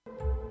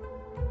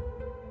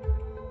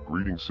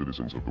Greetings,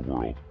 citizens of the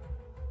world.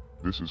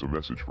 This is a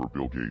message for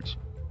Bill Gates,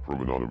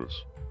 from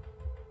Anonymous.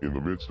 In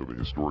the midst of a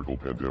historical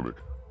pandemic,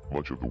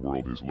 much of the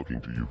world is looking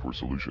to you for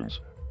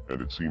solutions, and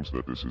it seems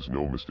that this is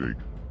no mistake,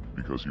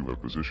 because you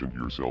have positioned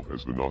yourself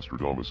as the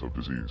Nostradamus of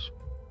disease.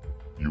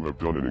 You have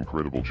done an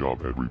incredible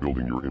job at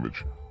rebuilding your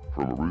image,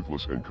 from a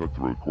ruthless and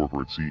cutthroat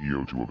corporate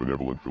CEO to a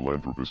benevolent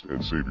philanthropist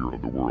and savior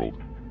of the world.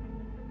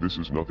 This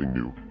is nothing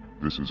new.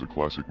 This is a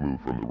classic move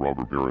from the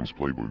robber baron's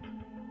playbook.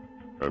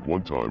 At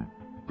one time,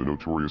 the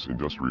notorious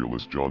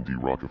industrialist John D.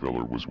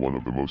 Rockefeller was one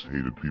of the most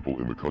hated people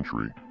in the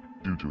country,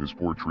 due to his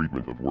poor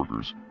treatment of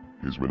workers,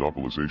 his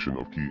monopolization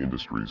of key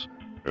industries,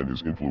 and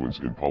his influence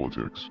in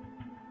politics.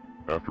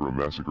 After a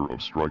massacre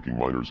of striking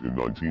miners in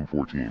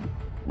 1914,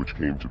 which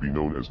came to be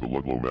known as the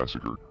Ludlow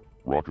Massacre,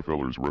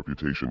 Rockefeller's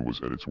reputation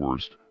was at its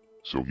worst,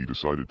 so he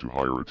decided to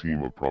hire a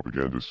team of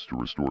propagandists to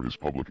restore his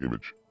public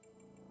image.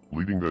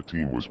 Leading that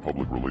team was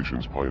public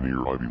relations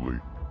pioneer Ivy Lee.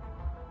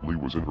 Lee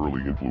was an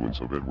early influence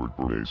of Edward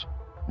Bernays,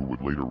 who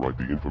would later write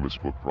the infamous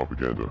book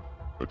Propaganda,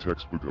 a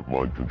textbook of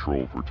mind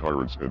control for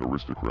tyrants and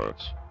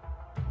aristocrats.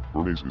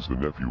 Bernays is the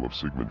nephew of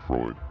Sigmund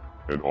Freud,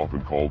 and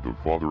often called the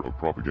father of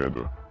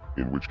propaganda,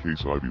 in which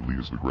case Ivy Lee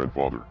is the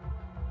grandfather.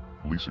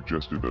 Lee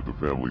suggested that the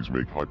families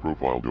make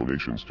high-profile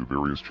donations to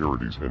various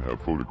charities and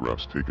have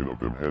photographs taken of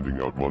them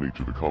handing out money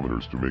to the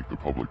commoners to make the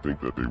public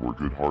think that they were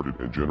good-hearted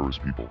and generous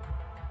people.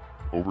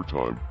 Over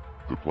time,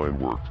 the plan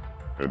worked,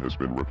 and has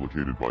been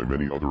replicated by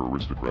many other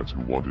aristocrats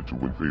who wanted to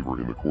win favor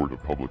in the court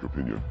of public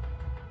opinion.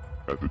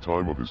 At the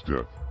time of his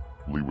death,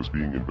 Lee was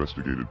being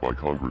investigated by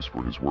Congress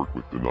for his work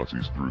with the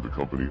Nazis through the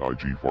company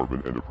IG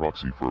Farben and a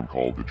proxy firm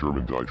called the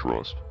German Die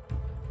Trust.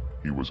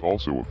 He was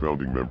also a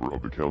founding member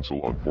of the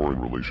Council on Foreign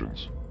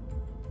Relations.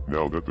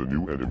 Now that the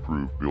new and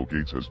improved Bill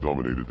Gates has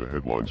dominated the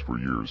headlines for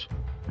years,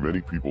 many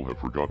people have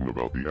forgotten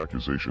about the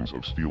accusations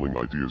of stealing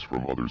ideas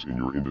from others in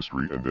your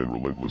industry and then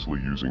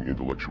relentlessly using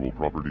intellectual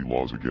property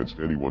laws against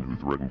anyone who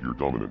threatened your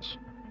dominance.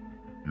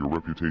 Your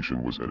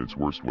reputation was at its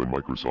worst when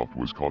Microsoft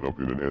was caught up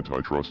in an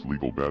antitrust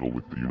legal battle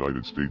with the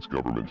United States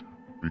government,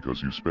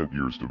 because you spent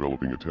years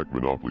developing a tech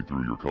monopoly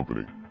through your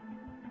company.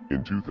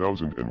 In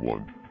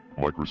 2001,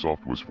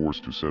 Microsoft was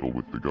forced to settle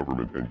with the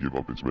government and give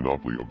up its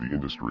monopoly of the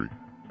industry,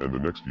 and the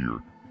next year,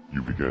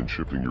 you began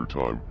shifting your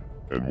time,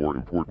 and more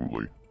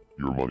importantly,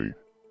 your money,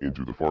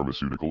 into the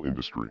pharmaceutical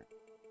industry.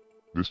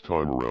 This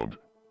time around,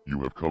 you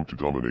have come to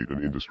dominate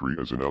an industry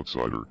as an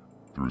outsider,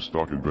 through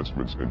stock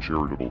investments and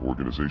charitable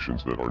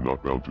organizations that are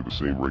not bound to the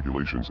same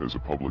regulations as a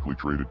publicly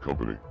traded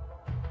company.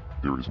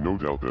 There is no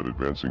doubt that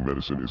advancing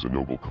medicine is a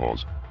noble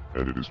cause,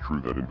 and it is true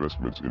that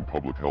investments in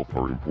public health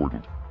are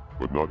important,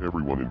 but not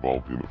everyone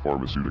involved in the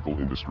pharmaceutical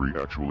industry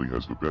actually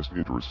has the best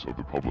interests of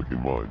the public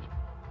in mind.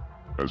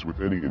 As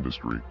with any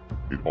industry,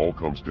 it all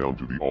comes down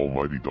to the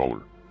almighty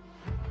dollar.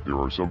 There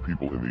are some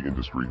people in the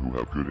industry who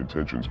have good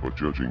intentions, but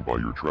judging by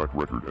your track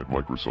record at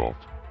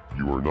Microsoft,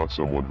 you are not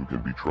someone who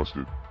can be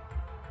trusted.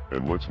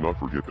 And let's not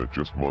forget that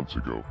just months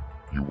ago,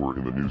 you were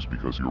in the news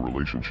because your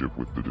relationship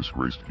with the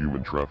disgraced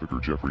human trafficker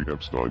Jeffrey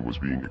Epstein was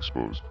being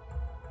exposed.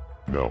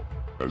 Now,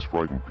 as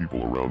frightened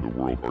people around the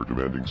world are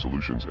demanding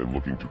solutions and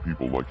looking to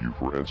people like you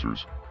for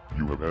answers,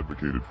 you have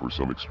advocated for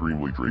some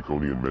extremely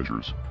draconian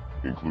measures,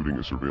 including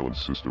a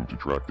surveillance system to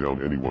track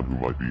down anyone who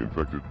might be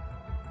infected.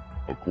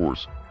 Of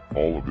course,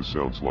 all of this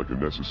sounds like a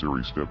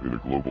necessary step in a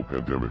global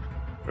pandemic,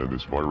 and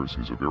this virus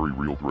is a very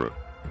real threat,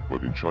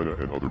 but in China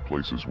and other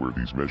places where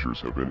these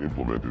measures have been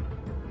implemented,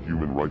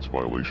 human rights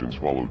violations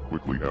followed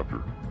quickly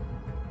after.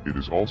 It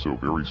is also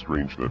very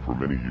strange that for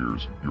many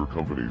years, your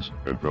companies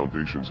and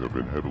foundations have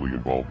been heavily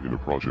involved in a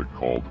project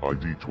called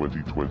ID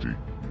 2020,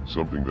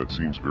 something that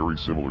seems very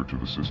similar to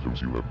the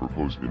systems you have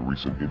proposed in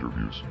recent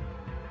interviews.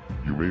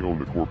 You may own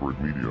the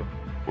corporate media,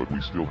 but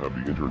we still have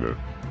the internet,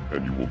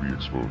 and you will be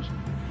exposed.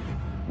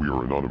 We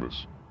are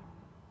anonymous.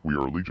 We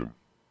are legion.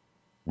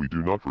 We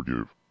do not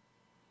forgive.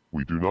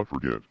 We do not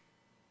forget.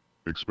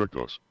 Expect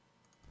us.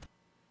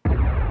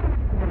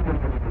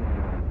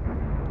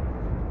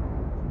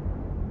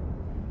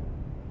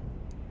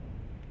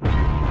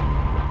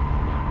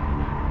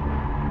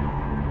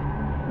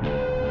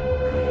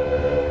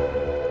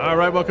 All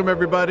right, welcome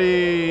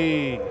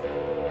everybody.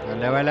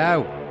 Hello,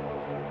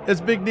 hello. It's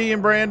Big D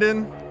and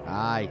Brandon.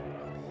 Hi.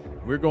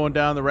 We're going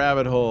down the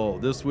rabbit hole.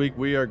 This week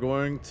we are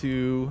going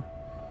to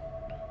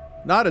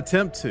not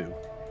attempt to.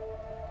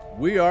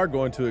 We are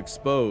going to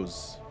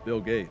expose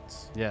Bill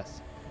Gates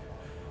Yes.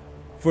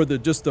 for the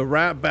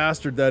rat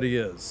bastard that he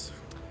is.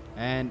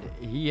 And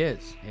he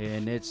is.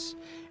 And it's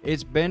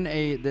been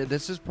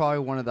this is probably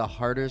one of the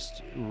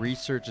hardest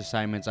research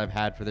assignments I've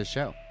had for this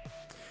show.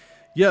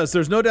 Yes,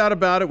 there's no doubt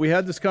about it. We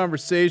had this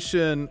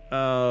conversation.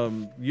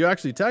 You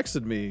actually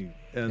texted me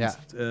and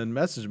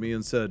messaged me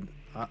and said,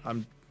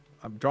 I'm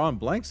drawing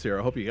blanks here.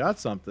 I hope you got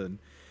something.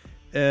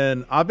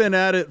 And I've been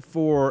at it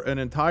for an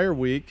entire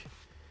week.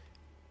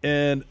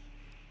 And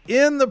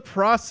in the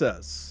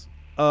process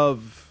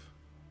of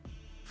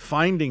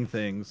finding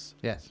things,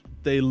 Yes.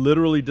 they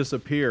literally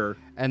disappear.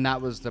 And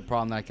that was the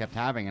problem that I kept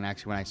having. And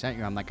actually, when I sent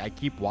you, I'm like, I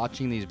keep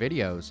watching these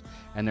videos,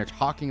 and they're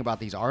talking about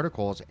these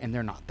articles, and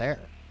they're not there.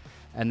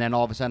 And then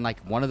all of a sudden, like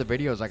one of the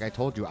videos, like I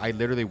told you, I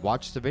literally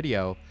watched the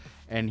video,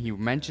 and he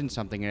mentioned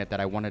something in it that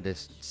I wanted to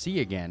see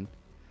again.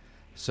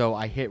 So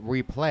I hit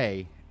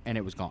replay, and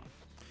it was gone.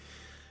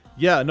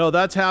 Yeah, no,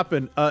 that's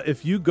happened.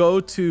 If you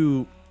go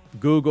to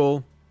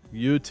Google,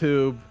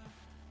 YouTube,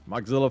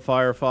 Mozilla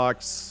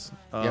Firefox,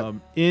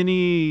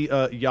 any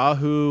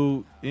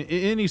Yahoo,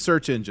 any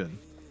search engine,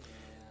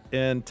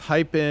 and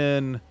type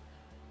in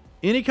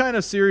any kind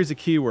of series of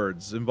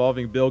keywords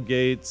involving Bill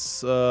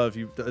Gates, if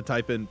you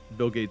type in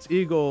Bill Gates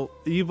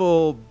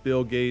evil,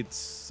 Bill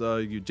Gates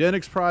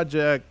eugenics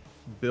project,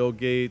 Bill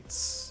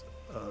Gates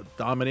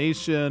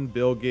domination,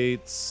 Bill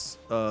Gates,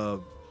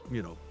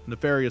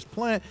 nefarious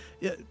plan,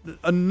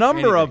 a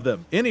number of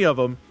them, any of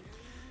them,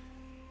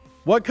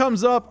 what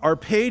comes up are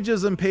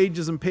pages and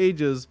pages and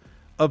pages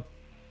of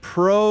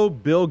pro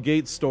Bill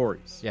Gates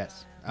stories.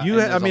 Yes.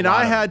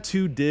 I had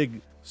to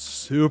dig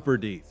super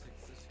deep.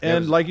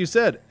 And like you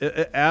said,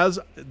 as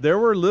there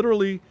were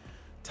literally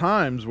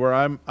times where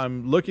I'm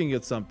looking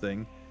at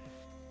something,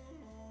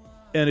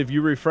 and if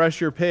you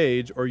refresh your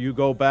page or you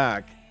go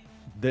back,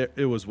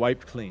 it was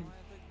wiped clean.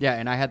 Yeah,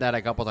 and I had that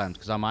a couple times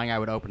because on mine I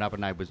would open up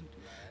and I was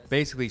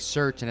basically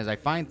search, and as I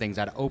find things,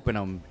 I'd open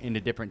them into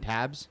different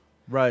tabs.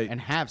 Right.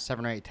 And have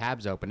 7 or 8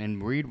 tabs open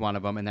and read one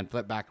of them and then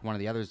flip back to one of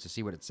the others to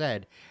see what it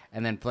said,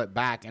 and then flip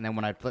back, and then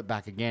when I'd flip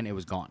back again, it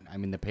was gone. I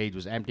mean, the page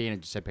was empty and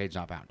it just said page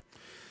not found.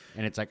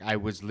 And it's like I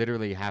was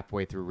literally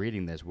halfway through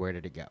reading this. Where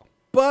did it go?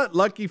 But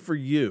lucky for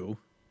you,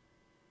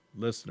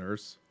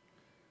 listeners,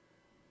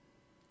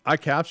 I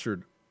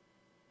captured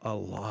a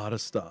lot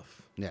of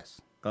stuff. Yes.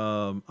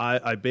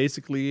 I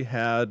basically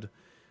had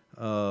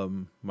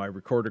my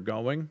recorder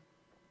going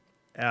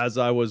as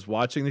I was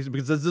watching these,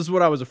 because this is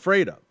what I was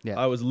afraid of. Yeah.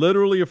 I was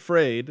literally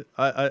afraid.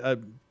 I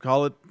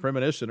call it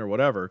premonition or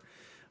whatever,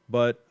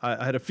 but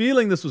I had a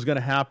feeling this was going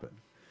to happen.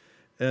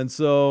 And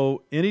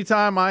so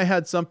anytime I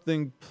had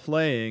something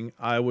playing,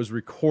 I was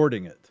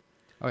recording it.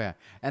 Oh, yeah.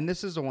 And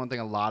this is the one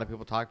thing a lot of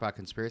people talk about,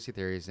 conspiracy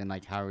theories, and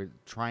like how we're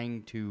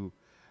trying to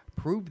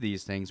prove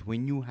these things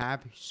when you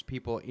have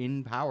people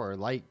in power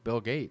like Bill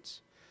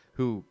Gates,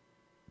 who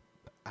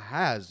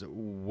has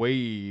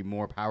way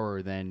more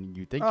power than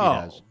you think he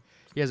does.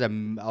 He has a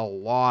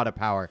lot of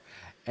power.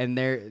 And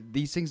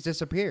these things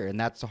disappear, and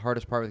that's the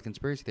hardest part with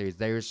conspiracy theories.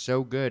 They're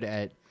so good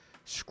at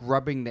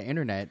scrubbing the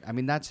internet. I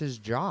mean, that's his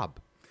job.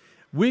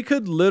 We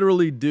could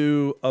literally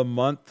do a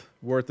month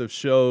worth of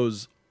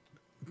shows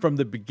from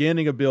the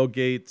beginning of Bill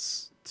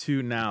Gates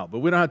to now, but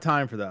we don't have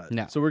time for that.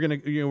 No. So we're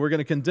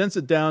gonna condense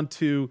it down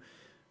to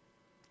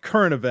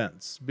current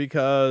events,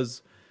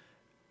 because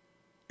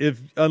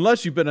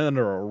unless you've been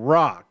under a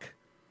rock,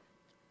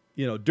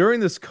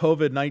 during this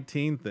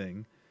COVID-19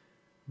 thing,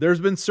 there's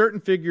been certain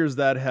figures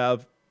that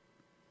have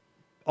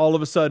all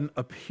of a sudden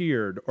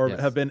appeared or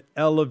have been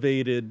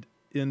elevated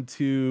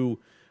into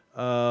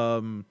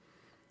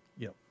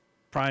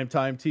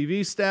primetime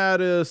TV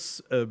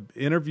status,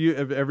 interview.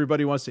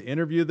 Everybody wants to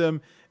interview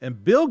them.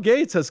 And Bill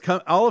Gates has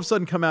all of a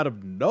sudden come out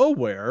of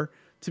nowhere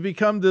to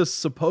become this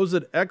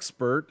supposed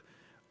expert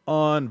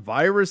on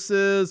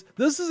viruses.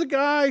 This is a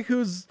guy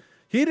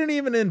he didn't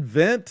even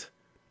invent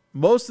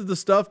most of the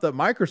stuff that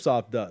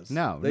Microsoft does.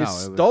 They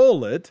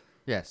stole it.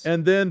 Yes.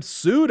 And then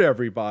sued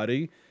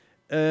everybody.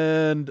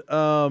 And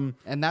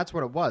that's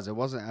what it was. It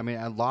wasn't. I mean,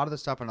 a lot of the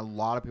stuff, and a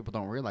lot of people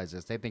don't realize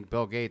this. They think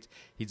Bill Gates,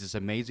 he's this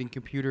amazing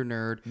computer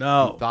nerd.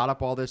 No, he thought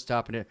up all this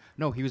stuff, and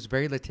he was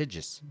very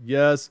litigious.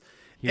 Yes,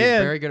 he was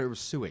very good at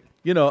suing.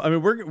 I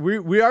mean,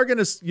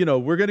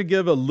 we're gonna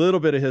give a little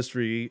bit of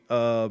history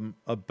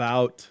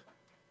about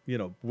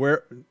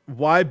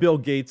why Bill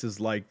Gates is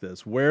like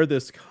this, where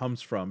this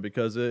comes from,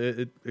 because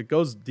it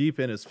goes deep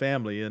in his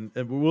family, and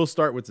we'll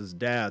start with his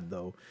dad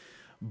though,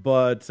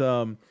 but.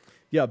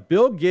 Yeah,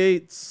 Bill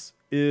Gates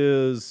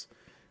is.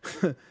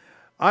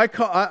 I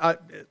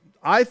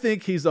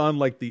think he's on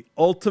like the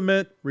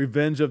ultimate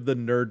Revenge of the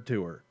Nerd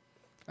tour.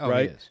 Oh,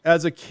 right? He is.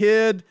 As a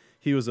kid,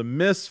 he was a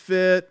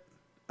misfit.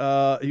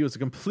 He was a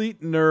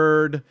complete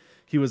nerd.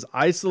 He was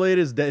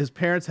isolated. His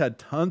parents had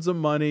tons of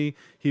money.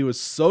 He was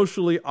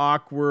socially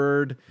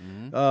awkward.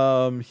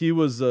 Mm-hmm. He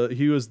was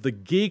the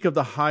geek of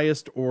the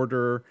highest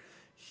order.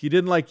 He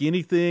didn't like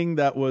anything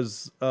that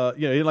was, he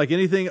didn't like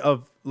anything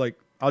of like.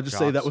 I'll just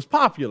say that was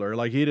popular.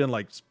 Like, he didn't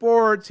like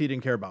sports. He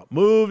didn't care about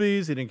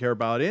movies. He didn't care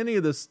about any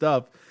of this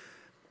stuff.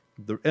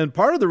 And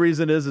part of the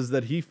reason is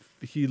that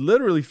he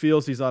literally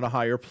feels he's on a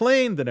higher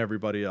plane than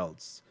everybody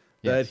else.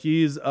 Yes. That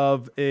he's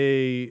of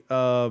a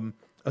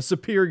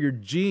superior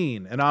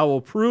gene, and I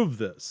will prove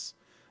this.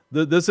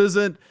 This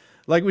isn't,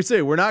 like we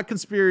say, we're not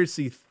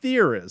conspiracy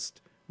theorists.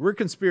 We're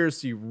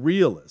conspiracy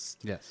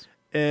realists. Yes.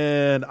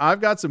 And I've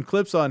got some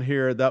clips on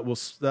here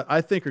that I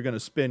think are going to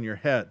spin your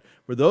head.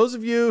 For those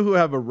of you who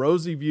have a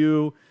rosy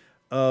view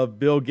of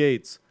Bill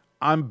Gates,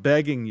 I'm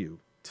begging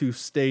you to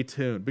stay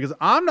tuned, because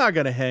I'm not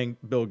going to hang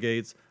Bill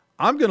Gates.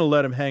 I'm going to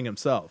let him hang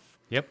himself.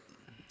 Yep.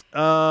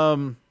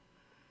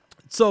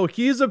 So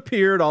he's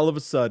appeared all of a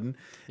sudden,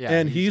 Yeah,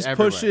 and he's he's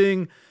everywhere.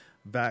 pushing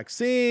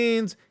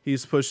vaccines.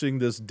 He's pushing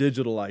this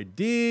digital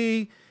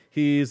ID.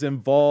 He's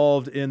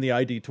involved in the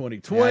ID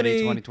 2020. Yeah, ID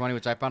 2020,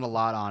 which I found a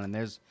lot on,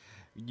 and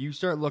you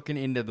start looking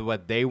into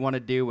what they want to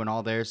do and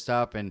all their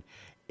stuff, and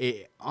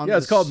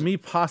it's called Me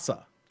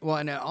Pasa. Well,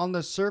 and on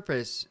the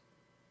surface,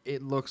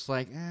 it looks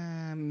like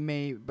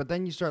but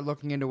then you start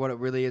looking into what it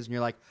really is, and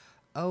you're like,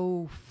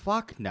 oh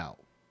fuck no.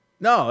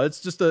 No, it's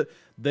just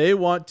they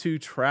want to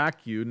track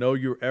you, know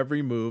your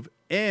every move,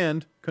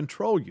 and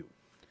control you.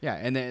 Yeah,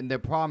 and the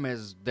problem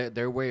is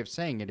their way of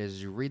saying it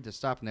is you read the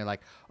stuff and they're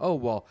like, oh,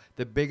 well,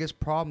 the biggest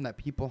problem that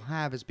people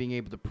have is being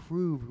able to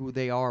prove who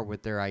they are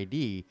with their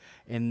ID,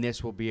 and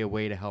this will be a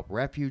way to help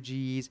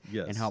refugees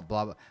and help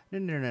blah, blah.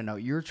 No.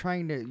 You're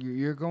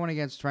going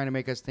against trying to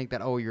make us think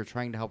that, oh, you're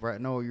trying to help.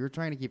 No, you're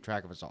trying to keep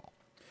track of us all.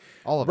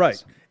 All of us.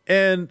 Right.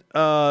 And,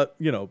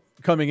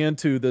 coming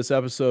into this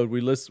episode,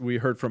 we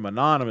heard from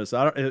Anonymous.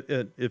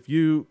 If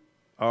you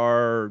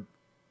are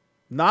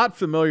not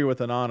familiar with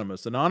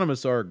Anonymous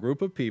are a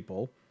group of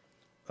people,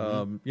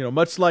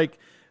 much like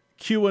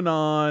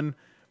QAnon,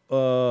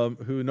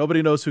 who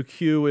nobody knows who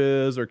Q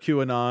is or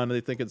QAnon.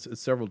 They think it's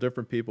several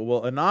different people.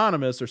 Well,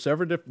 Anonymous are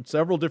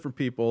several different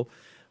people.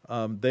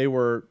 They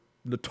were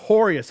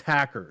notorious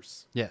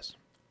hackers. Yes.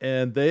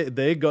 And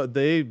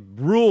they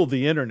rule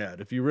the internet,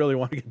 if you really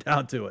want to get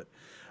down to it.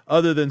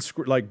 Other than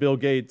like Bill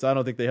Gates, I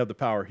don't think they have the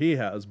power he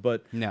has.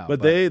 But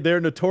they're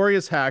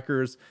notorious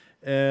hackers,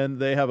 and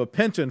they have a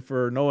penchant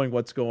for knowing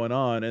what's going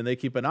on, and they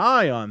keep an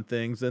eye on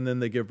things, and then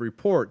they give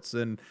reports,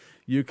 and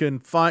you can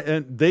find,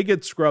 and they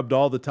get scrubbed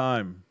all the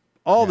time,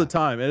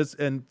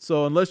 and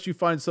so unless you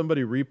find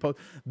somebody repost,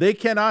 they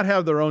cannot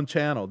have their own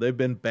channel. They've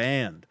been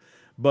banned,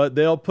 but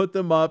they'll put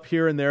them up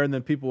here and there, and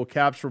then people will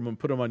capture them and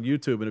put them on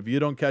YouTube, and if you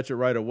don't catch it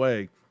right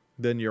away,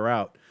 then you're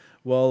out.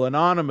 Well,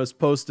 Anonymous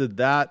posted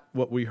that,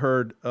 what we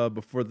heard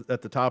before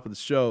at the top of the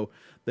show.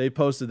 They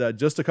posted that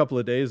just a couple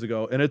of days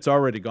ago, and it's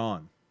already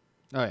gone.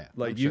 Oh, yeah.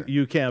 Like,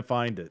 you can't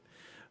find it.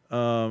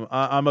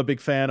 I'm a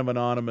big fan of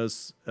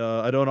Anonymous.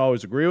 I don't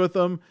always agree with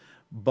them,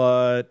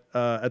 but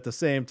at the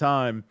same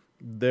time,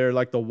 they're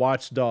like the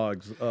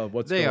watchdogs of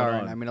what's going on.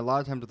 They are. I mean, a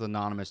lot of times with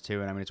Anonymous,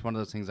 too, and I mean, it's one of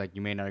those things like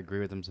you may not agree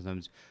with them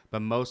sometimes,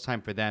 but most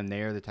time for them,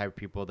 they are the type of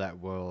people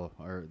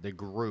or the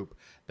group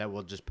that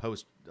will just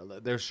post,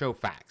 they'll show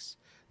facts.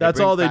 That's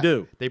all they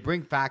do. They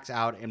bring facts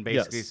out and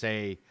basically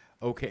say,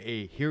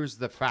 okay, here's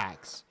the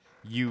facts.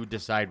 You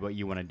decide what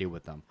you want to do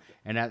with them.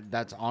 And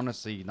that's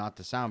honestly, not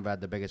to sound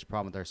bad, the biggest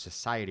problem with our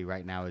society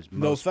right now is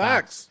most no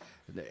facts.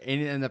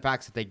 And the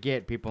facts that they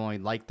get, people only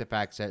like the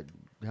facts that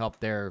help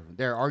their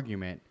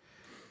argument,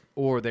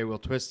 or they will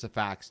twist the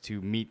facts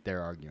to meet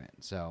their argument.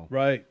 So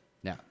right.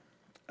 Yeah.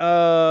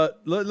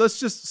 Let's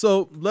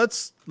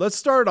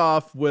start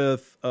off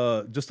with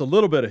just a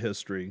little bit of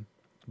history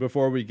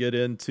before we get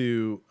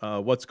into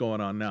what's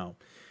going on now.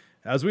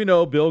 As we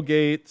know, Bill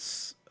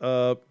Gates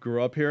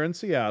grew up here in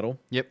Seattle.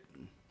 Yep.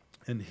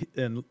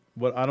 And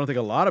what I don't think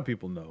a lot of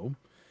people know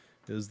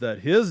is that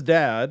his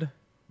dad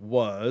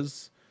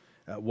was,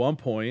 at one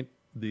point,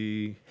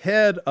 the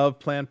head of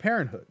Planned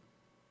Parenthood.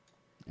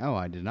 Oh,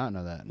 I did not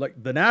know that.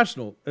 Like the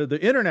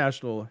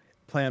international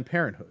Planned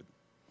Parenthood.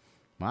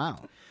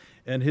 Wow.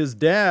 And his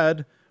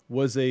dad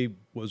was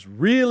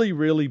really,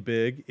 really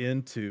big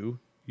into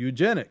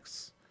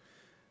eugenics.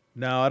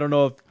 Now, I don't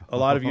know if a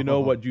lot of you know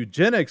what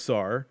eugenics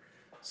are,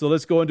 so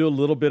let's go into a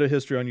little bit of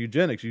history on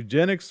eugenics.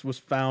 Eugenics was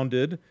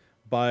founded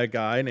by a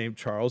guy named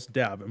Charles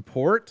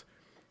Davenport,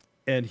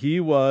 and he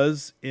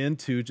was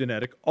into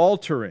genetic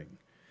altering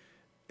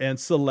and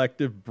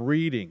selective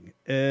breeding.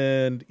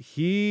 And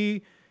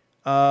he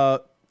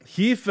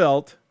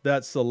felt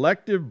that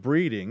selective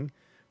breeding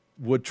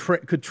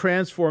could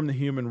transform the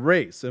human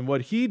race. And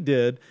what he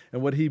did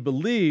and what he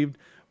believed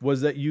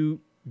was that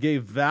you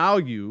gave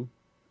value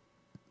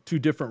to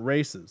different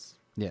races.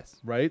 Yes.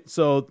 Right?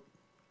 So,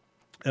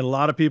 and a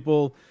lot of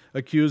people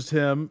accused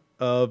him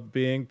of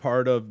being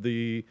part of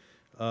the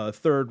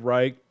Third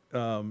Reich,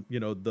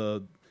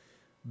 the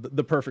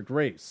perfect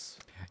race.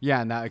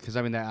 Yeah, and that because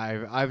I mean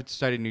I've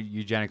studied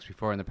eugenics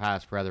before in the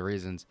past for other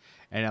reasons,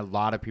 and a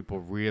lot of people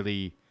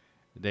really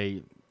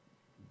a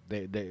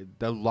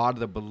lot of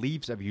the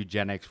beliefs of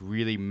eugenics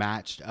really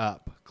matched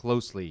up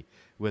closely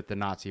with the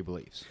Nazi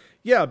beliefs.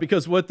 Yeah,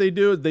 because what they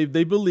do,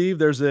 they believe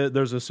there's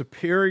a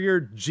superior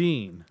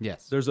gene.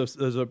 Yes.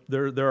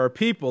 There are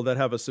people that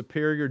have a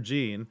superior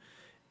gene,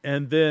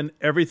 and then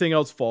everything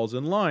else falls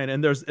in line.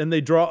 And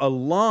they draw a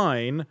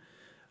line.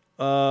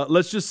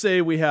 Let's just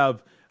say we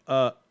have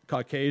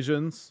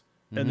Caucasians,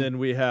 and then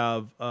we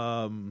have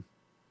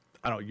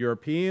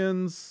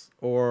Europeans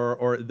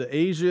or the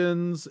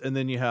Asians, and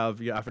then you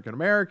have African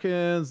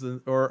Americans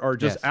or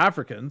just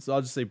Africans.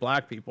 I'll just say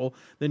black people.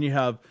 Then you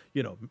have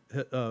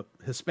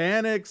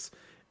Hispanics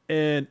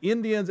and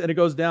Indians, and it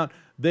goes down.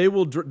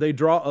 They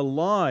draw a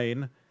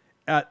line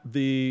at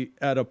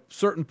a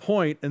certain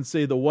point and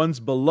say the ones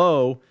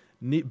below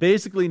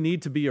basically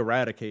need to be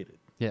eradicated.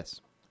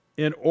 Yes.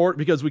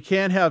 Because we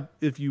can't have,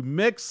 if you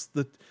mix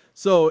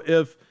so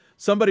if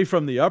somebody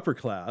from the upper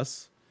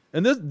class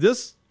And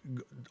this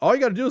all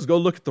you got to do is go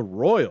look at the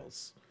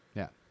royals.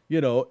 Yeah.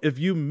 If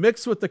you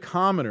mix with the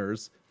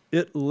commoners,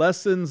 it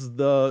lessens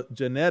the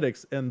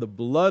genetics and the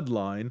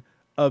bloodline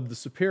of the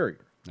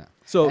superior. Yeah.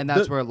 So and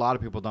that's where a lot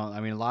of people don't. I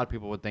mean, a lot of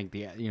people would think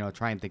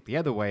try and think the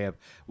other way of,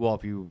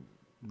 well,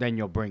 then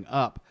you'll bring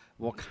up.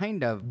 Well,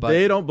 kind of, but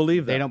they don't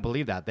believe that. They don't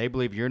believe that. They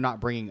believe you're not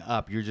bringing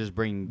up. You're just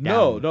bringing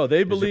down. No.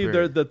 They believe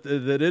that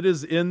it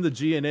is in the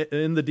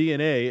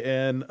DNA.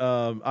 And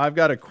I've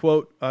got a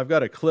quote. I've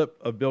got a clip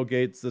of Bill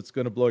Gates that's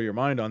going to blow your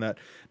mind on that.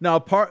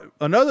 Now,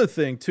 another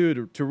thing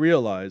too to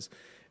realize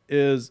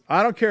is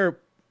I don't care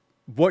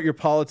what your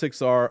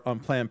politics are on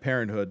Planned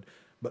Parenthood,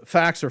 but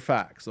facts are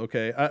facts.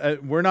 Okay,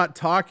 we're not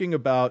talking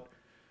about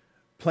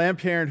Planned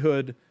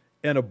Parenthood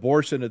and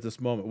abortion at this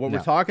moment. What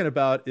we're talking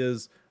about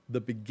is the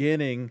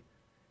beginning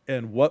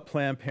and what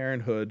Planned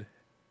Parenthood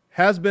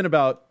has been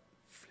about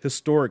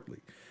historically.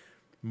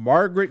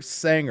 Margaret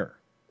Sanger,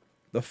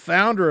 the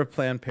founder of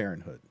Planned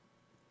Parenthood,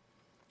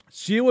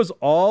 she was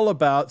all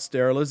about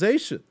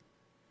sterilization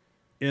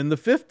in the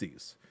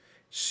 50s.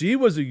 She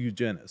was a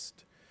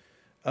eugenist.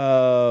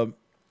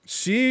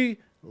 She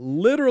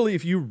literally,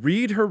 if you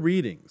read her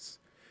readings,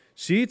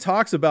 she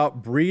talks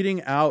about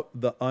breeding out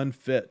the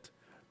unfit.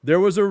 There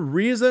was a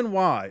reason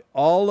why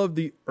all of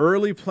the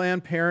early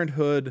Planned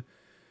Parenthood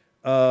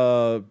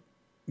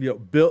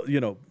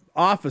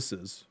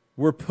offices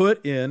were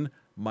put in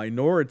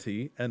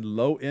minority and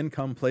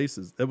low-income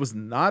places. It was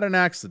not an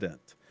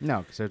accident.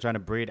 No, because they're trying to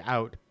breed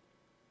out.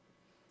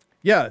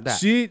 Yeah,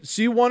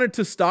 she wanted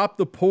to stop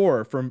the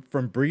poor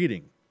from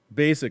breeding,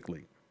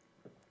 basically.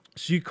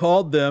 She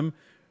called them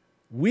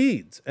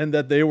weeds and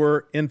that they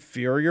were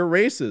inferior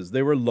races.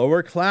 They were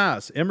lower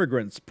class,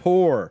 immigrants,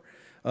 poor,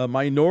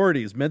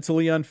 minorities,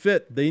 mentally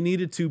unfit. They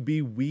needed to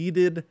be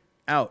weeded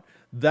out.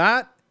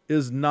 That's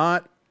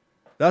not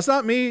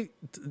me.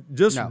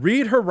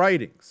 Read her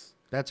writings.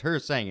 That's her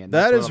saying it.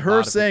 That is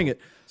her saying it.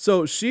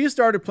 So she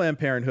started Planned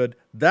Parenthood.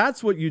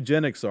 That's what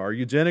eugenics are.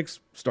 Eugenics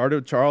started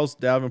with Charles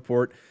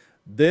Davenport.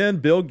 Then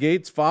Bill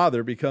Gates'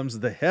 father becomes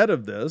the head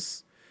of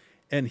this,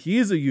 and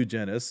he's a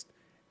eugenist,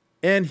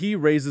 and he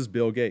raises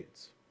Bill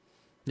Gates.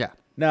 Yeah.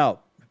 Now,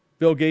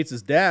 Bill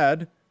Gates'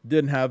 dad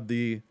didn't have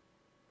the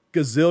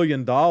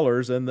gazillion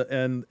dollars and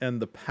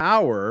the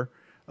power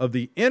of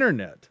the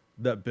internet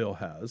that Bill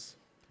has.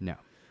 No.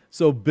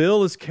 So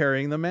Bill is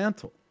carrying the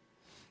mantle.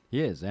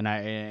 He is, and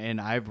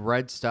I've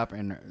read stuff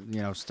and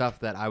stuff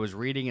that I was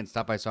reading and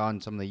stuff I saw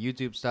in some of the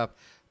YouTube stuff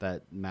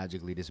that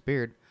magically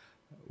disappeared.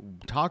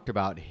 Talked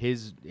about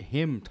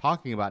him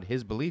talking about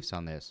his beliefs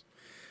on this.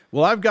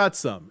 Well, I've got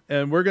some,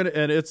 and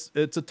it's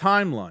a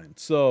timeline.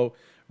 So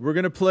we're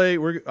gonna play.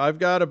 I've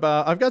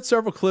got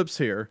several clips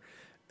here,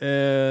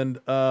 and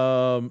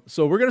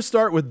so we're gonna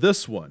start with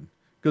this one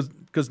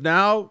because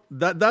now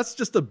that's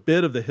just a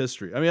bit of the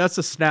history. I mean, that's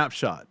a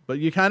snapshot, but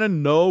you kind of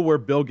know where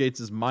Bill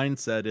Gates'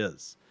 mindset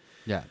is.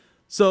 Yeah.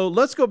 So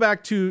let's go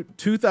back to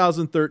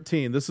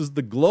 2013. This is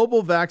the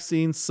Global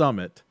Vaccine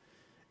Summit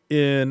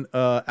in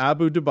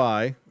Abu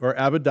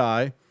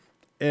Dhabi,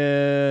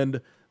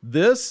 and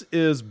this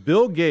is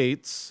Bill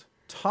Gates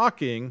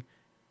talking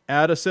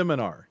at a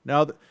seminar.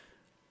 Now,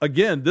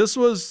 again, this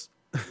was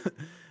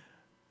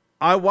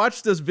I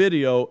watched this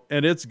video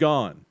and it's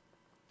gone.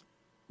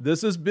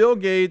 This is Bill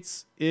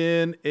Gates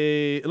in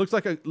it looks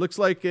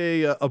like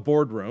a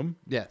boardroom.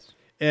 Yes.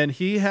 And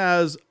he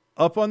has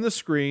up on the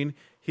screen,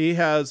 he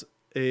has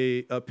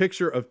a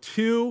picture of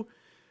two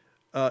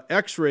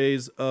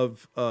X-rays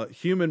of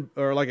human,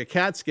 or like a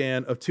CAT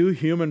scan of two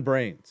human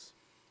brains.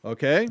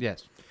 Okay?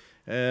 Yes.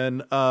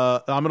 And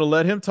I'm going to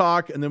let him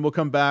talk, and then we'll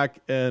come back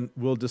and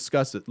we'll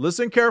discuss it.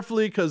 Listen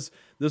carefully, because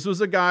this was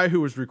a guy who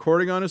was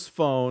recording on his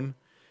phone,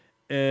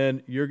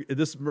 and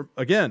this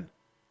again,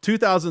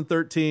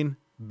 2013,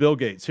 Bill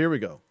Gates. Here we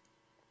go.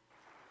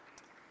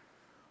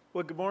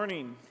 Well, good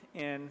morning,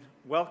 and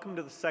welcome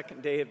to the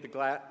second day of the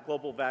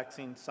Global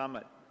Vaccine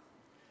Summit.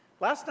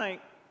 Last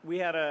night, we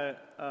had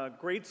a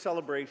great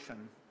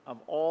celebration of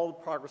all the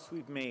progress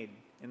we've made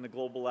in the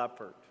global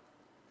effort.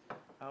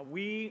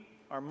 We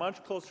are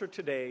much closer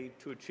today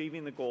to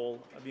achieving the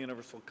goal of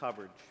universal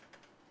coverage.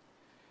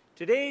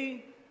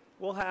 Today,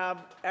 we'll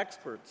have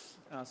experts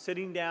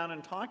sitting down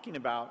and talking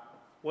about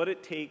what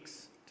it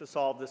takes to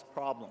solve this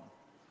problem.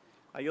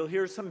 You'll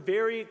hear some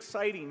very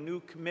exciting new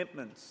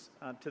commitments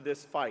to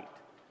this fight.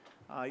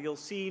 You'll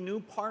see new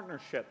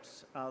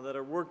partnerships that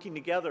are working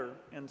together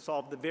and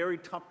solve the very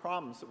tough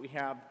problems that we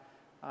have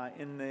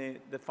in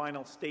the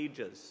final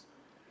stages.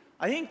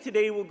 I think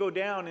today will go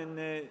down in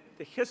the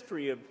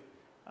history of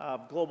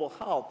global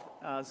health.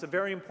 It's a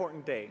very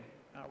important day,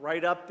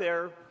 right up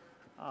there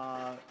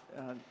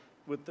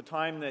with the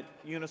time that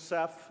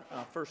UNICEF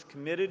first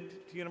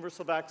committed to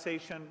universal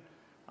vaccination,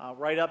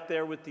 right up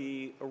there with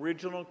the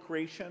original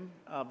creation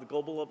of the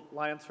Global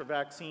Alliance for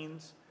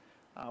Vaccines.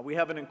 We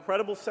have an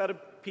incredible set of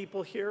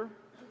people here.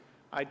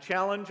 I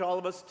challenge all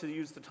of us to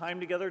use the time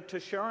together to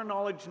share our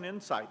knowledge and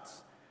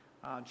insights,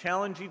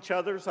 challenge each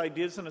other's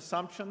ideas and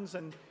assumptions,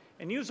 and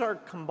use our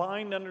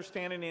combined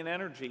understanding and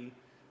energy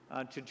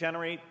to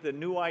generate the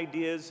new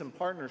ideas and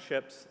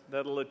partnerships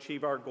that will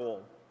achieve our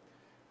goal.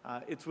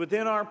 It's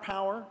within our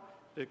power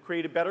to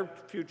create a better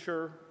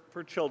future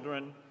for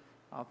children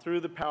through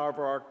the power of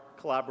our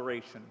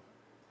collaboration.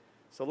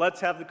 So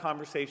let's have the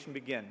conversation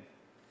begin.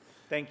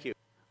 Thank you.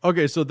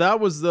 Okay, so that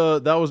was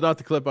not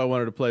the clip I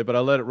wanted to play, but I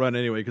let it run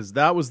anyway because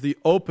that was the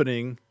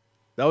opening.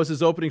 That was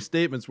his opening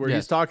statements where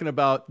he's talking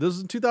about, this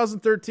is in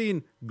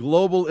 2013,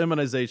 global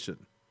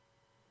immunization.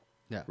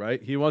 Yeah.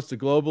 Right? He wants to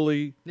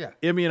globally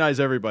immunize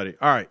everybody.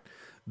 All right.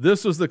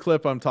 This was the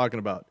clip I'm talking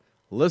about.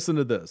 Listen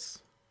to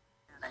this.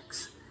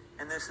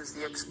 And this is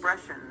the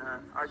expression,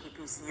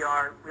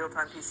 RT-PCR,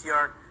 real-time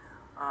PCR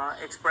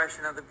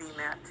expression of the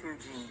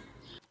VMAT2 gene.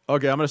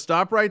 Okay, I'm going to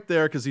stop right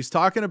there because he's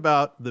talking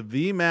about the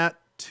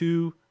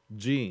VMAT2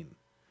 gene.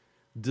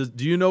 Do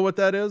you know what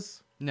that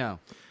is? No.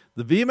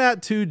 The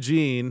VMAT2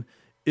 gene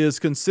is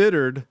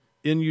considered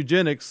in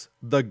eugenics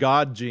the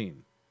God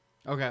gene.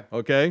 Okay.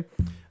 Okay?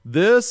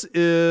 This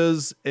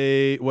is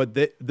they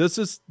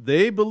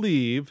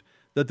believe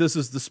that this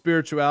is the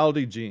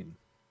spirituality gene.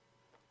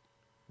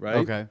 Right?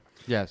 Okay.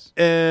 Yes.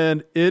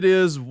 And it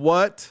is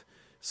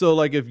so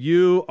like if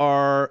you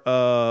are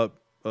a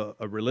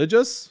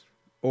religious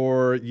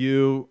or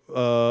you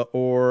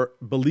or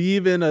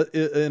believe in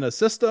a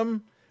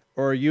system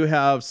or you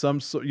have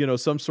some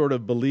sort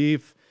of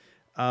belief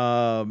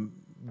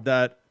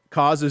that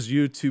causes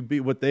you to be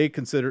what they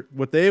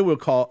will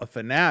call a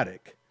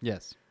fanatic.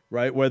 Yes.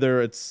 Right?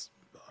 Whether it's,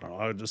 I don't know,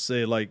 I'll just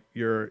say like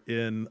you're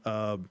in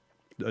a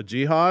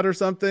jihad or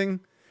something,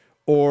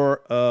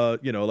 or,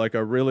 like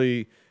a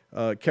really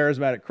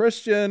charismatic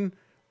Christian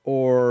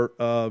or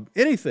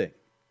anything.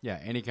 Yeah,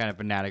 any kind of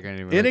fanatic or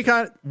anything. Any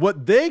kind,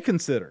 what they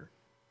consider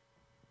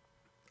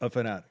a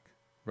fanatic.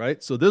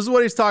 Right? So this is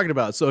what he's talking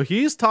about. So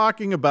he's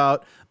talking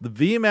about the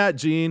VMAT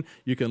gene.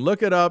 You can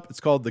look it up.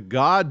 It's called the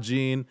God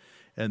gene.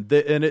 And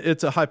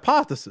it's a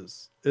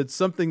hypothesis. It's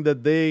something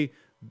that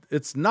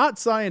it's not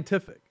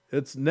scientific.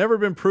 It's never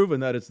been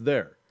proven that it's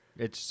there.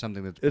 It's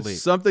something that's believed.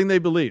 It's something they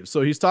believe.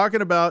 So he's talking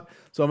about,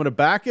 so I'm going to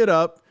back it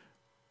up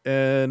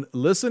and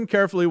listen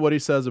carefully what he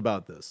says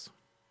about this.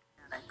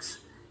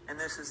 And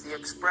this is the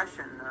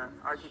expression,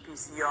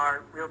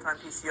 RT-PCR, real-time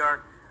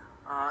PCR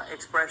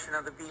expression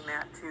of the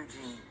VMAT2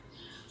 gene.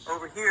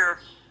 Over here,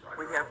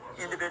 we have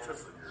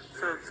individuals.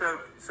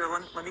 So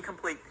let me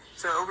complete.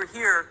 So over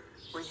here,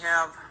 we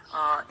have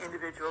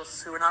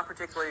individuals who are not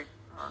particularly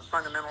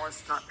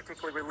fundamentalists, not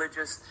particularly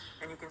religious,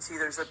 and you can see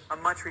there's a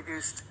much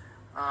reduced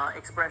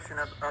expression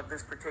of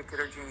this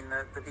particular gene,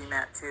 the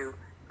VMAT2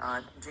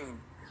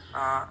 gene.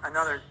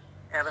 Another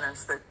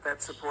evidence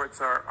that supports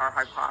our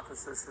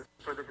hypothesis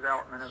for the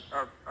development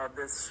of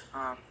this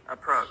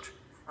approach.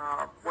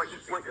 What you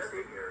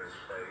see here is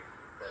by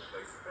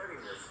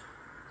studying this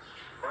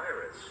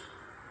virus,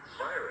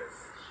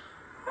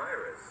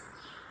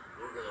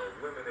 we're going to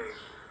eliminate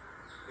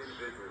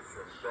individuals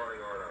from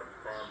going on a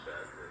bomb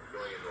vest and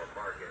going into a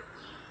market,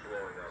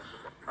 blowing up the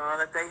bomb.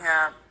 That they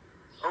have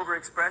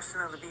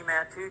overexpression of the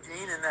VMAT2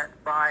 gene, and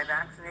that by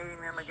vaccinating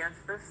them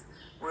against this,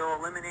 we'll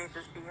eliminate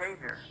this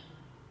behavior.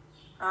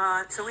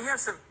 So we have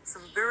some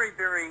very,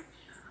 very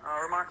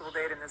remarkable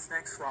data in this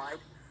next slide.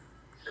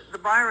 The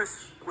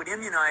virus would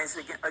immunize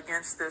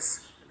against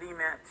this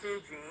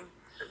VMAT2 gene.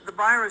 The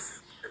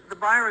virus,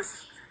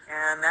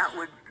 and that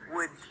would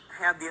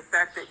have the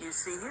effect that you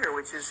see here,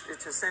 which is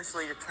it's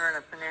essentially to turn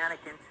a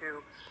fanatic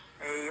into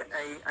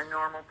a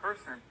normal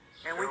person.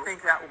 And we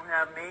think that will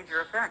have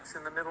major effects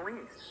in the Middle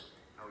East.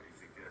 How would you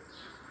suggest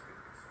this is going to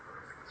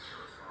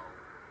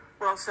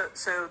be Well, so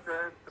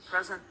the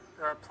present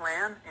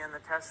plan and the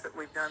tests that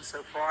we've done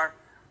so far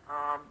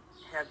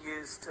have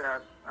used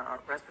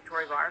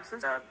respiratory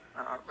viruses,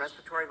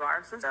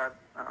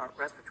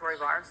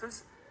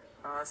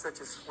 such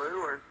as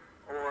flu or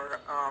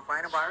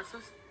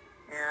rhinoviruses.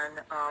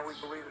 And we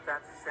believe that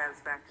that's a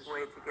satisfactory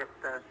way to get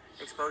the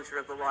exposure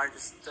of the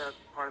largest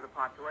part of the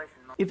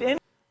population.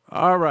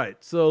 All right,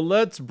 so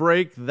let's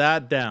break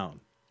that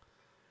down.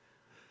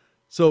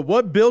 So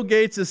what Bill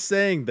Gates is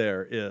saying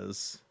there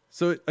is,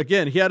 so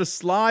again, he had a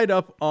slide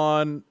up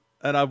on,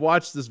 and I've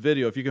watched this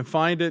video. If you can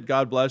find it,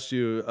 God bless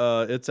you.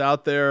 It's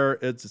out there.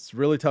 It's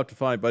really tough to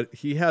find, but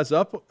he has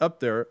up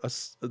there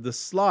the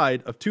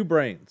slide of two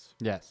brains.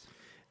 Yes.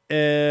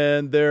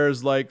 And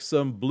there's like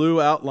some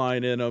blue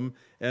outline in them,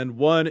 and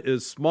one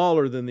is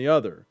smaller than the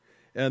other.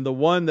 And the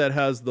one that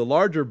has the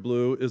larger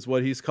blue is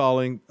what he's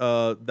calling,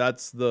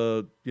 that's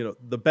the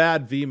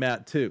bad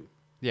VMAT2.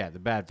 Yeah, the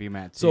bad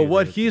VMAT2. So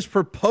what he's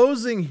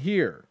proposing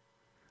here,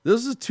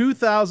 this is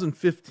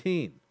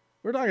 2015.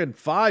 We're talking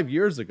 5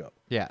 years ago.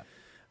 Yeah.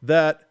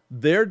 That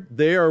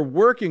they are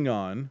working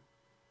on,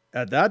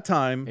 at that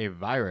time, a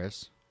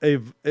virus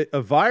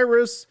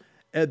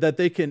that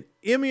they can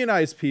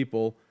immunize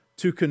people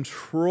to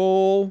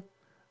control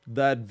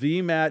that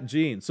VMAT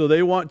gene. So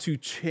they want to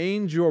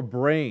change your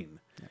brain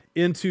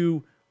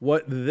into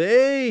what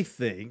they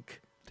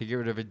think, to get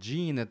rid of a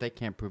gene that they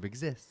can't prove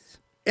exists,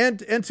 and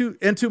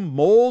to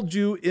mold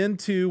you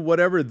into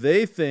whatever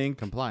they think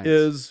compliance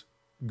is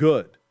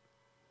good.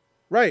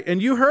 Right.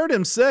 And you heard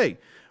him say,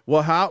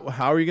 well, how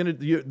are you going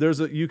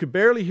to, you could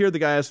barely hear the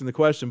guy asking the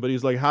question, but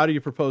he's like, how do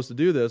you propose to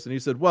do this? And he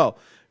said, well,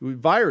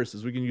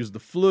 viruses, we can use the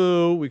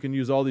flu, we can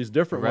use all these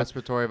different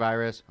respiratory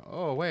virus.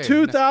 Oh, wait.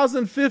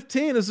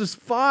 2015, this is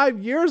 5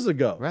 years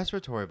ago.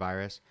 Respiratory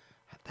virus.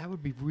 That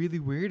would be really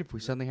weird if we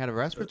suddenly had a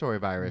respiratory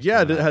virus. Yeah,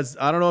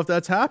 I don't know if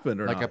that's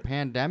happened or like not. a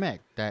pandemic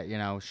that,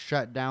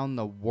 shut down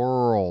the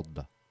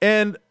world.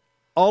 And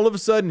all of a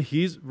sudden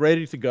he's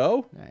ready to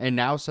go. And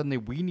now suddenly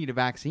we need a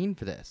vaccine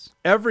for this.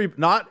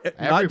 Not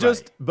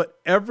just, but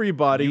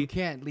everybody. You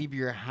can't leave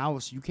your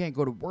house. You can't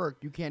go to work.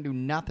 You can't do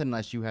nothing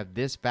unless you have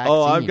this vaccine.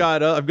 Oh, I've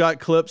got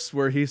clips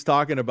where he's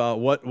talking about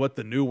what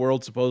the new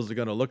world's supposedly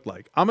going to look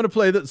like. I'm going to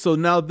play this. So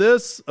now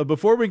this,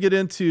 before we get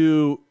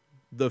into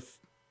the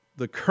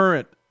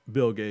current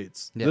Bill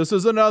Gates, This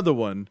is another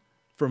one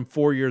from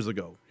 4 years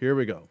ago. Here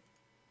we go.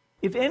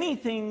 If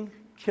anything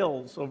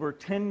kills over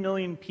 10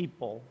 million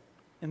people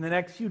in the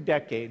next few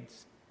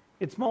decades,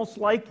 it's most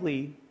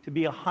likely to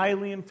be a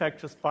highly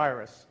infectious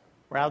virus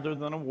rather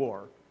than a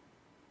war.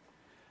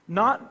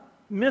 Not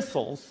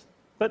missiles,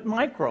 but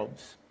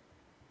microbes.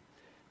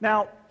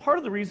 Now, part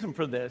of the reason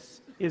for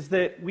this is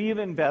that we have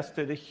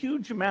invested a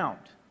huge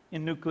amount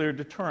in nuclear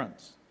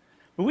deterrence,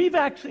 but we've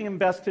actually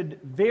invested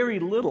very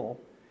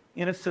little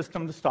in a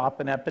system to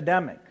stop an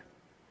epidemic.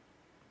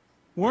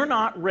 We're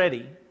not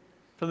ready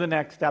for the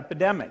next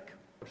epidemic.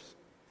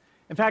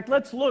 In fact,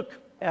 let's look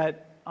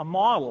at a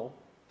model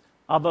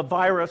of a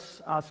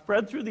virus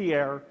spread through the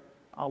air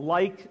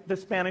like the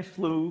Spanish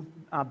flu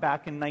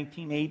back in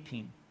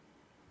 1918.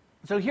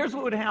 So here's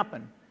what would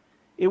happen.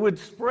 It would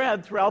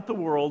spread throughout the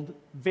world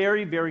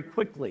very, very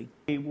quickly.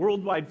 A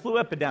worldwide flu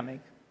epidemic,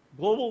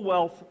 global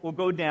wealth will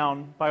go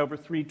down by over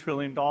 $3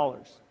 trillion.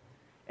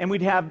 And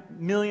we'd have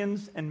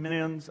millions and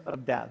millions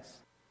of deaths.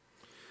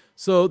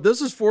 So this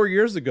is 4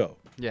 years ago.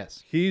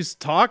 Yes. He's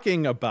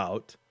talking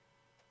about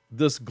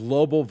this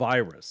global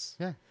virus.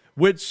 Yeah.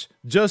 Which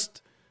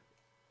just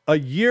a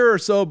year or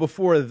so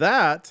before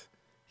that,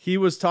 he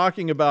was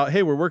talking about,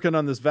 hey, we're working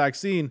on this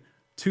vaccine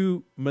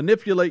to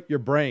manipulate your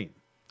brain.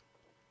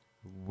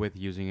 With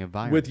using a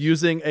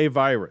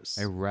virus.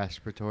 A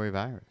respiratory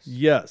virus.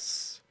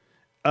 Yes.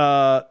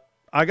 I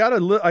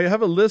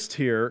have a list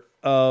here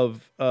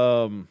of...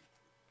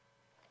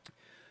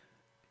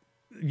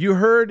 you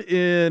heard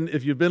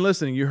if you've been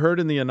listening, you heard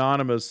in the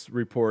Anonymous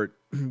report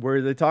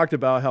where they talked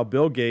about how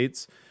Bill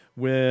Gates,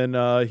 when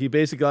he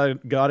basically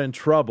got in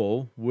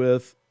trouble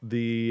with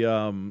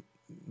the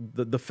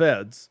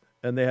feds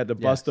and they had to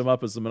bust him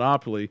up as a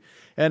monopoly,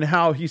 and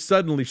how he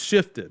suddenly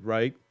shifted,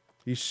 right?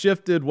 He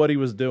shifted what he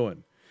was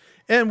doing.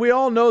 And we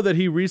all know that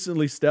he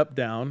recently stepped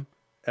down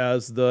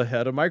as the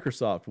head of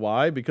Microsoft.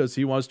 Why? Because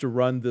he wants to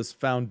run this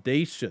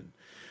foundation.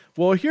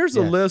 Well, here's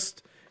a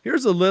list.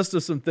 Here's a list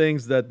of some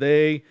things that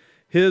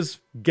his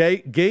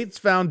Gates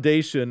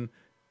Foundation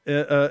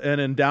and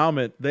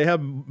endowment, they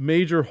have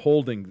major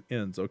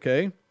holdings,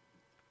 okay?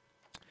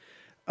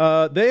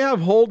 They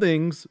have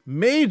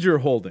major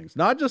holdings,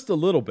 not just a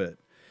little bit,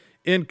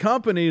 in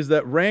companies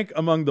that rank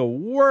among the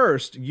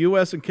worst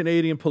U.S. and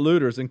Canadian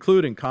polluters,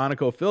 including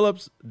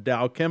ConocoPhillips,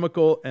 Dow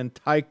Chemical, and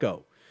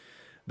Tyco.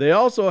 They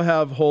also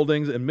have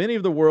holdings in many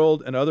of the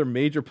world and other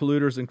major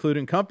polluters,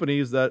 including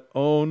companies that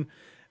own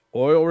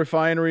oil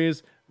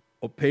refineries,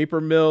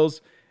 paper mills,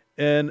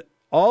 and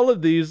all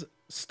of these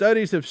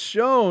studies have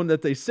shown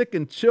that they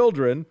sicken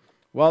children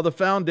while the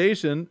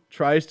foundation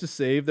tries to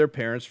save their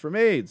parents from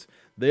AIDS.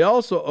 They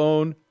also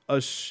own a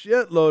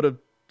shitload of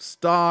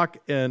stock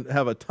and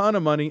have a ton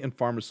of money in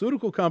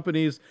pharmaceutical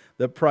companies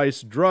that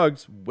price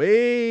drugs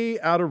way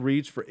out of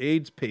reach for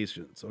AIDS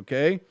patients,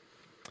 okay?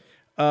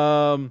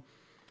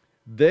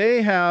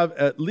 They have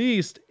at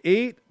least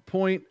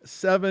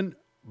 $8.7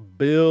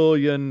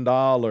 billion,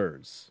 or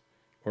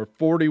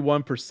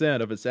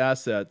 41% of its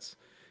assets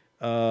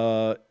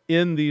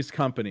in these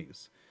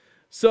companies.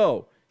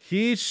 So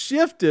he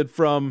shifted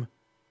from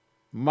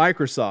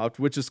Microsoft,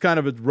 which is kind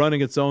of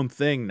running its own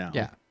thing now,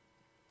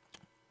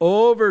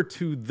 over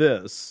to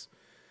this,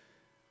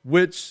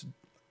 which,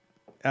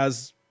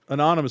 as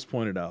Anonymous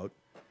pointed out,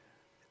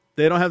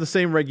 they don't have the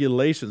same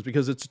regulations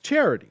because it's a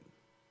charity,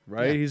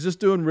 right? He's just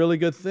doing really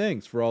good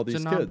things for all these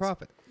kids. It's a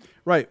nonprofit.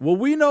 Right. Well,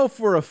 we know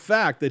for a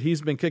fact that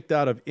he's been kicked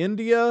out of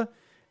India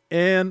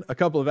and a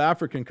couple of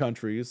African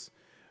countries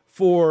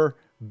for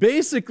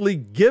basically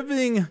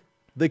giving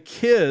the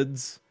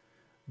kids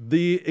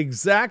the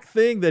exact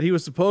thing that he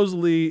was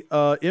supposedly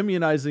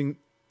immunizing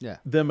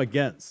them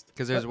against.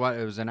 Because it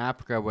was in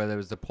Africa where there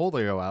was the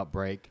polio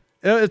outbreak.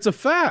 It's a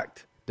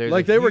fact. They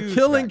were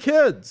killing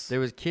kids. There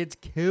was kids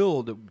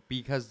killed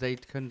because they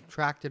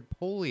contracted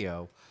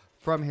polio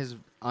from his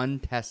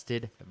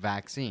untested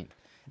vaccine.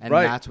 And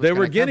that's what's they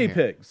were guinea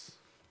pigs.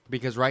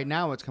 Because right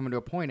now it's coming to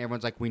a point,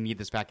 everyone's like, we need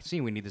this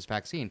vaccine, we need this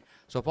vaccine.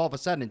 So if all of a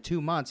sudden in 2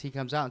 months he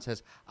comes out and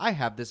says, I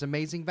have this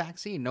amazing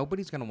vaccine,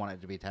 nobody's going to want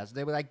it to be tested.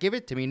 They were like, give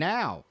it to me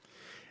now.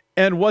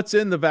 And what's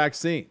in the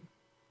vaccine?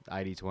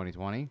 ID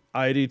 2020.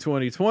 ID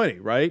 2020,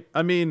 right?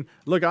 I mean,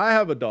 look, I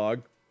have a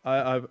dog.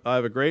 I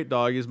have a great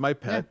dog. He's my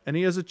pet, and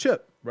he has a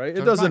chip, right?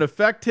 It doesn't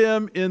affect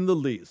him in the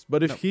least.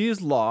 But if he's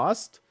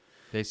lost,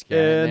 They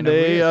scan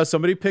and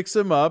somebody picks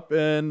him up,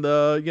 and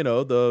you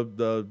know,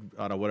 the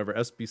I don't know, whatever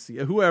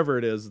SBC, whoever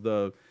it is,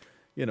 the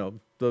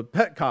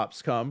pet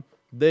cops come.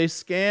 They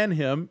scan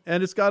him,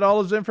 and it's got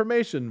all his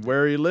information,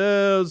 where he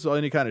lives,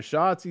 any kind of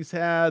shots he's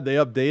had. They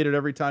update it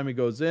every time he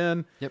goes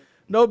in. Yep.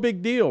 No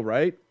big deal,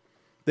 right?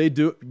 They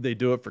do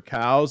it for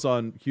cows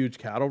on huge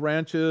cattle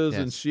ranches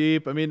and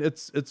sheep. I mean,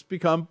 it's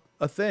become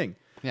a thing.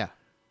 Yeah.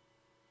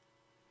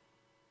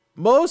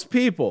 Most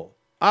people,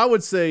 I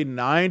would say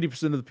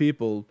 90% of the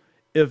people,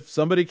 if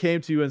somebody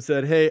came to you and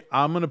said, hey,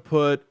 I'm going to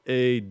put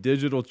a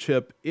digital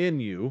chip in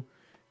you,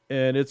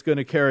 and it's going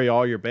to carry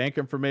all your bank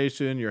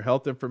information, your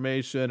health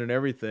information, and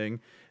everything.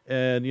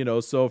 And, you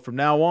know, so from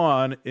now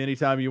on,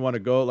 anytime you want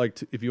to go,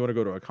 like if you want to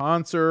go to a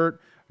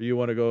concert, or you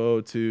want to go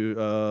to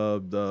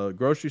the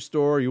grocery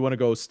store, you want to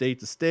go state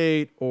to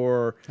state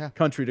or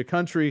country to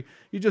country,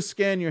 you just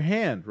scan your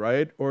hand,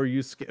 right? Or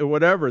you or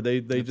whatever.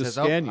 They just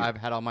scan you. I've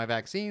had all my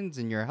vaccines,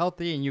 and you're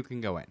healthy, and you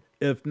can go in.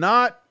 If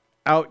not,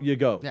 out you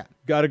go. Yeah.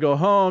 Got to go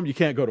home. You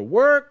can't go to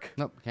work.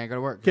 Nope, can't go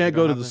to work. Can't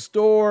go to the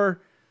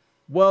store.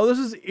 Well, this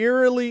is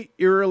eerily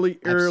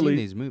I've seen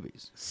these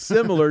movies.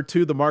 similar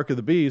to the Mark of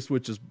the Beast,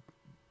 which is,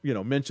 you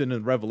know, mentioned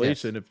in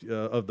Revelation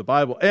of the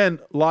Bible,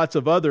 and lots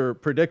of other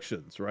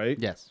predictions, right?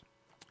 Yes.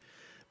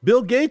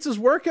 Bill Gates is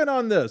working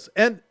on this,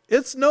 and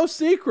it's no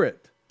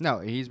secret. No,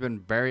 he's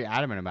been very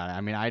adamant about it.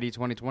 I mean, ID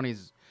 2020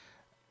 is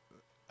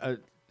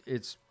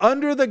it's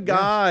under the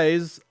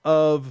guise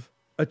of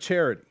a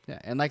charity. Yeah,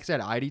 and like I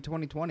said, ID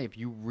 2020, if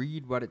you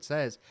read what it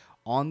says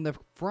on the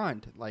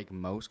front, like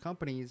most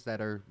companies that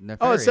are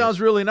nefarious. Oh, it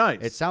sounds really nice.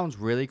 It sounds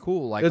really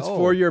cool. Like, it's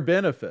for your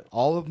benefit.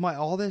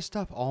 All this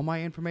stuff, all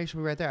my information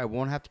will be right there. I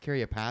won't have to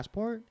carry a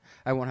passport.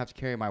 I won't have to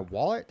carry my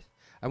wallet.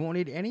 I won't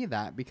need any of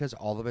that because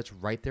all of it's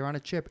right there on a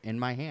chip in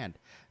my hand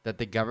that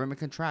the government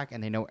can track,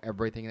 and they know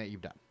everything that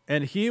you've done.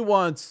 And he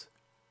wants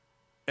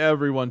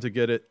everyone to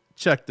get it.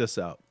 Check this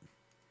out.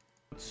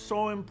 It's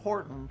so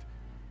important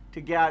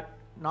to get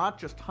not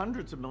just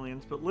hundreds of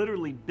millions, but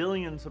literally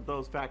billions of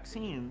those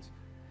vaccines,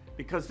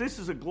 because this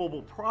is a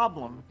global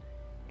problem.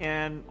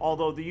 And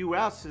although the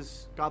U.S.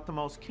 has got the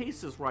most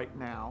cases right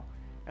now,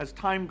 as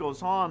time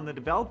goes on, the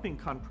developing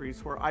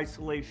countries where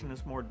isolation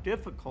is more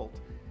difficult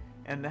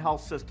and the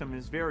health system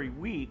is very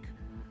weak,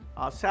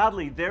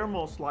 sadly, they're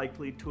most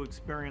likely to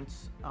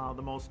experience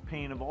the most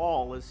pain of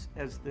all as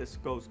this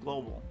goes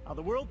global.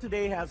 The world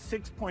today has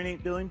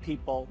 6.8 billion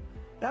people.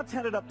 That's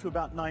headed up to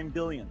about 9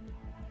 billion.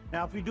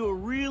 Now, if we do a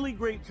really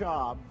great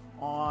job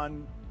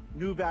on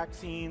new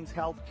vaccines,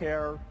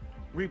 healthcare,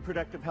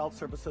 reproductive health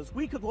services,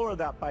 we could lower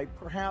that by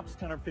perhaps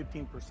 10 or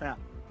 15%.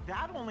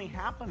 That only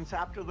happens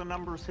after the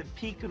numbers have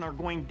peaked and are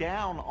going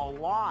down a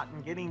lot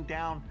and getting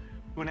down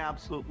to an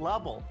absolute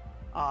level.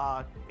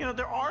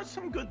 There are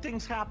some good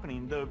things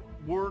happening. The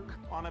work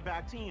on a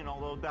vaccine,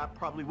 although that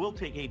probably will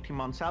take 18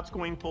 months, that's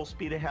going full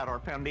speed ahead. Our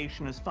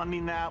foundation is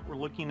funding that. We're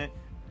looking at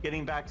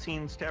getting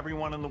vaccines to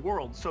everyone in the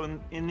world. So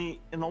in the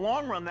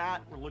long run,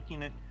 that we're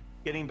looking at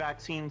getting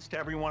vaccines to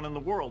everyone in the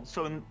world.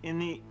 So in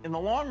the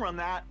long run,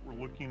 that we're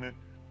looking at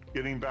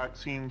getting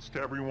vaccines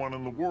to everyone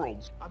in the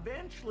world.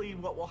 Eventually,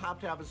 what we'll have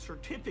to have is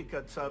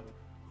certificates of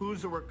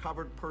who's a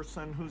recovered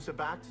person, who's a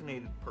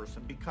vaccinated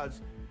person,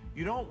 because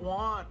you don't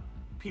want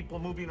people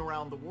moving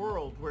around the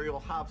world where you'll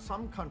have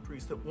some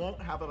countries that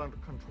won't have it under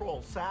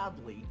control.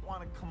 Sadly, you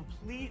want to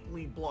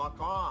completely block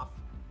off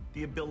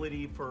the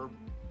ability for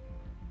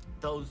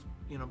those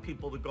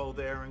people to go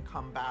there and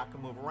come back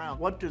and move around.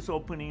 What does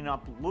opening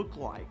up look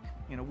like?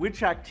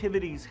 Which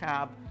activities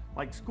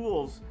like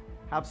schools,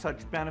 have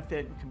such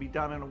benefit and can be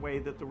done in a way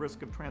that the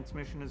risk of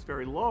transmission is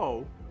very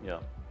low? Yeah.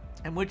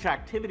 And which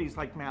activities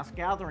like mass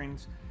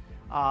gatherings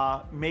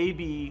may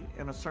be,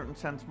 in a certain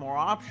sense, more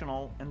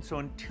optional. And so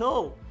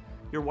until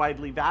you're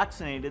widely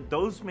vaccinated,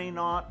 those may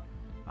not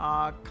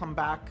come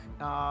back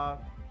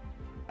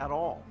at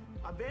all.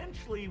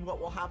 Eventually, what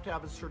we'll have to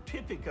have is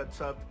certificates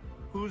of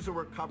who's a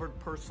recovered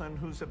person,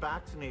 who's a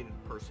vaccinated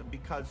person,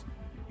 because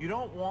you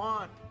don't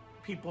want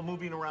people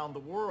moving around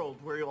the world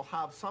where you'll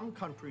have some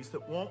countries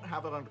that won't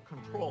have it under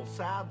control,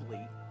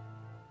 sadly.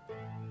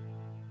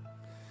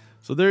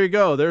 So there you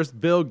go. There's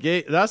Bill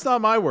Gates. That's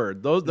not my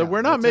word.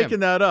 We're not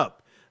making that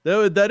up.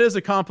 That is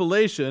a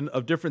compilation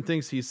of different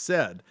things he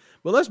said.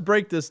 But let's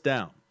break this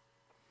down.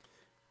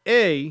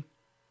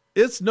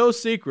 It's no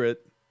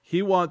secret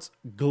he wants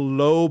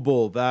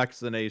global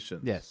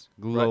vaccinations. Yes,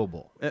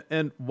 global. Right?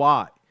 And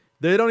why?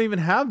 They don't even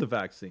have the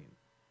vaccine.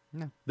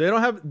 No. They don't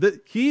have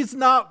he's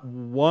not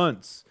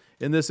once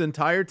in this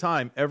entire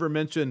time ever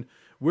mentioned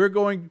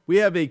we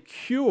have a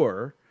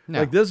cure. No.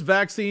 Like this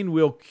vaccine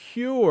will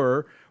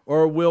cure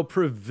or will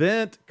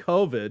prevent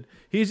COVID.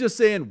 He's just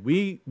saying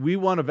we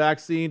want a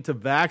vaccine to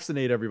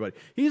vaccinate everybody.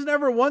 He's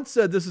never once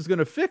said this is going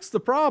to fix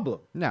the problem.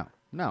 No.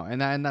 And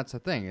that's the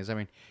thing is, I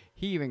mean,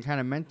 he even kind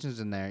of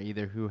mentions in there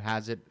either who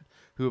have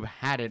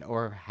had it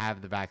or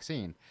have the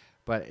vaccine,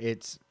 but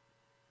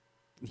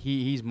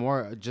he's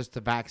more just the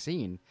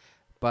vaccine.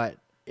 But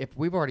if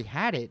we've already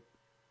had it,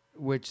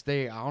 which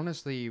they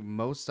honestly,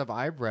 most of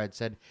I've read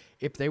said,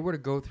 if they were to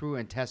go through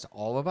and test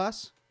all of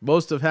us.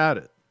 Most have had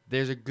it.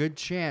 there's a good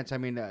chance. I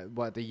mean,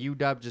 what the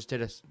UW just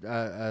did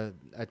a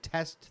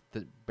test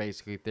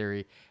basically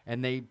theory,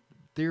 and they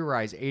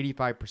theorize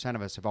 85%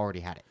 of us have already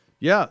had it.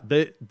 Yeah,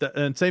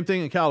 and same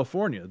thing in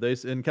California.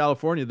 In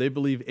California they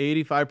believe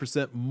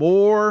 85%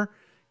 more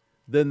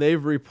than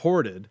they've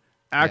reported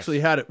actually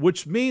had it,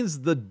 which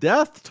means the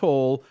death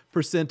toll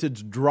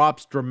percentage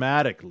drops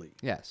dramatically.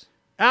 Yes.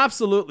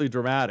 Absolutely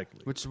dramatically.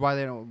 Which is why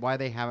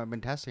they haven't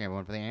been testing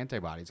everyone for the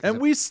antibodies.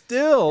 And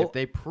if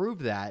they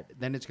prove that,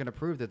 then it's going to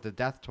prove that the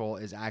death toll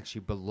is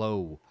actually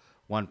below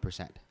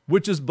 1%.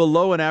 Which is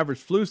below an average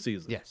flu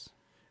season. Yes.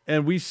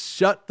 And we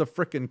shut the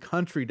frickin'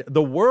 country down.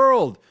 The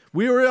world.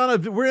 We're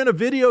in a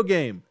video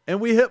game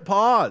and we hit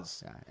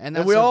pause. Yeah.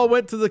 And we all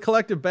went to the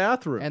collective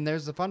bathroom. And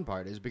there's the fun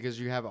part is because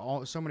you have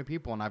so many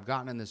people, and I've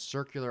gotten in this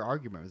circular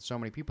argument with so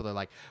many people. They're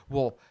like,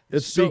 well,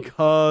 it's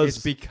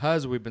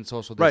because we've been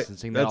social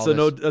distancing. Right.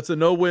 That's a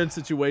no-win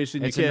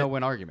situation. It's a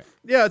no-win argument.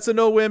 Yeah, it's a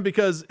no-win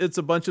because it's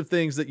a bunch of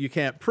things that you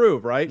can't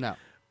prove, right? No.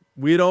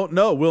 We don't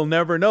know. We'll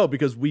never know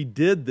because we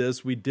did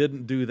this. We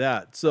didn't do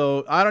that.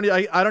 So I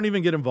don't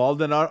even get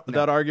involved in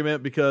that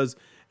argument because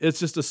it's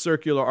just a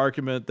circular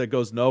argument that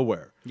goes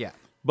nowhere. Yeah.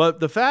 But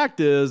the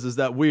fact is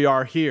that we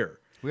are here.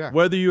 We are.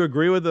 Whether you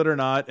agree with it or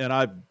not, and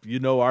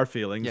our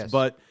feelings, yes.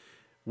 But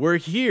we're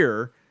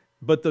here.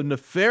 But the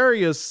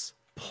nefarious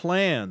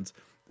plans.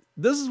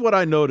 This is what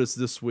I noticed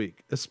this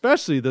week,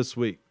 especially this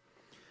week.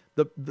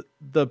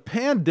 The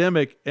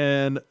pandemic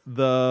and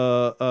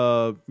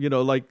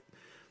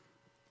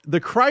the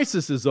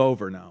crisis is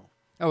over now.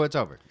 Oh, it's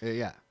over.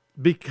 Yeah.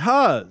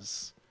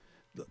 Because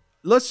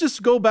let's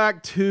just go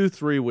back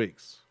 2-3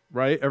 weeks,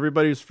 right?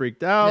 Everybody was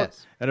freaked out,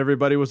 yes. And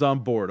everybody was on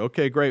board.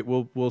 Okay, great.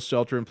 We'll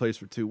shelter in place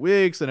for 2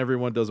 weeks, and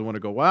everyone doesn't want to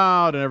go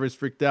out, and everybody's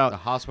freaked out. The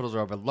hospitals are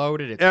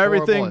overloaded. It's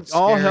everything, horrible. It's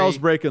all scary. hell's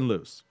breaking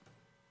loose.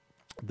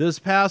 This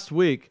past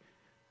week,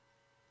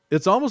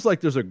 it's almost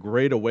like there's a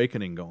great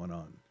awakening going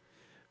on.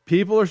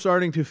 People are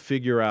starting to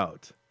figure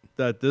out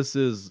that this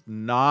is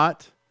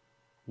not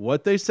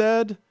what they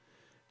said,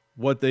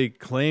 what they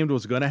claimed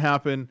was going to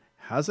happen,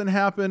 hasn't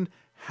happened.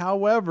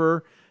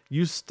 However,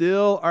 you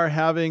still are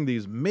having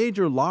these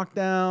major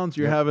lockdowns.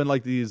 You're having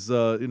like these,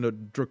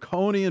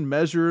 draconian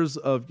measures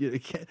of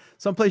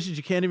some places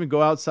you can't even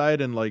go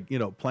outside and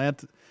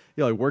plant,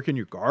 like work in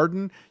your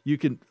garden. You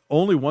can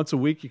only once a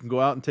week you can go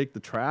out and take the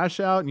trash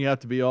out, and you have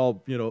to be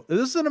all,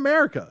 this is in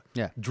America.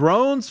 Yeah,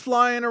 drones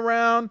flying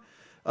around.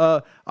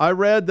 I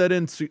read that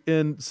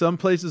in some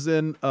places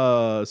in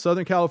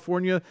Southern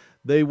California,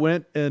 they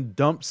went and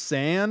dumped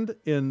sand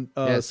in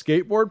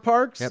skateboard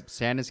parks. Yep,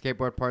 sand and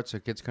skateboard parks so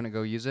kids couldn't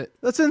go use it.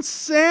 That's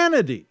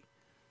insanity.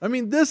 I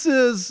mean, this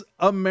is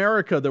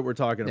America that we're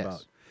talking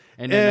about.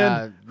 And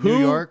in New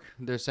York,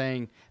 they're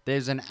saying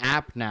there's an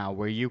app now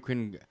where you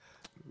can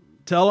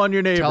tell on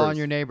your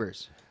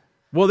neighbors.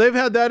 Well, they've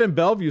had that in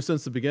Bellevue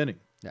since the beginning.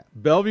 Yeah,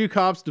 Bellevue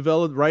cops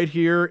developed right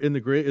here in the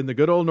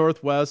good old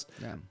Northwest.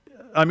 Yeah.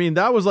 I mean,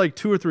 that was like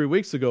 2 or 3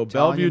 weeks ago.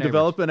 Bellevue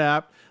developed an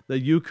app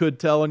that you could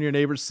tell on your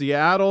neighbors.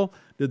 Seattle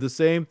did the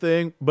same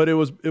thing, but it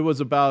was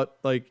about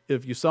like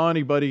if you saw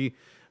anybody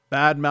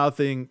bad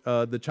mouthing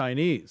the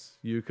Chinese,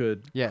 you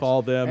could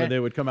call them and they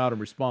would come out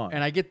and respond.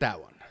 And I get that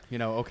one.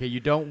 Okay,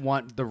 you don't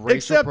want the racial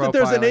except that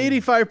there's an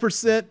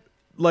 85%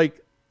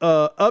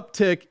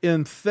 uptick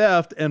in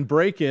theft and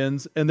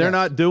break-ins, and they're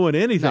not doing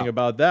anything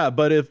about that.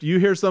 But if you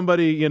hear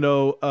somebody,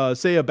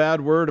 say a bad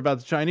word about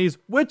the Chinese,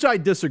 which I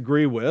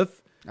disagree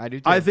with. I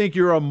do too. I think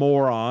you're a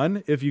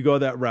moron if you go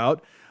that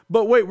route.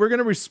 But wait, we're going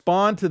to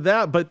respond to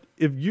that. But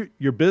if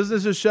your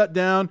business is shut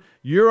down,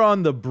 you're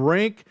on the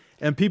brink,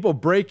 and people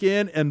break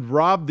in and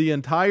rob the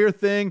entire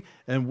thing,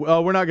 and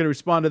we're not going to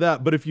respond to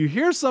that. But if you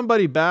hear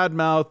somebody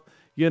badmouth,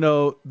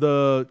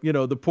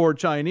 the poor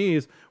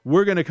Chinese,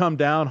 we're going to come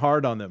down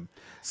hard on them.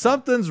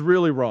 Something's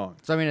really wrong.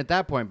 So I mean, at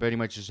that point, pretty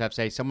much just have to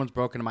say, someone's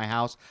broken into my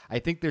house. I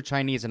think they're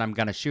Chinese, and I'm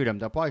going to shoot them.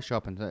 They'll probably show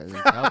up and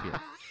help you.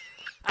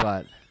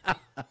 But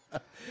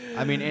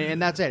I mean,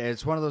 and that's it.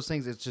 It's one of those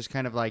things. It's just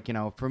kind of like,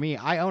 for me,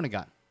 I own a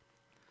gun,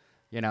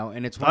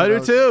 and it's one I of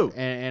those, do too.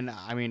 And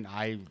I mean,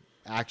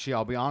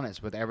 I'll be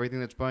honest with everything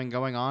that's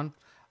going on.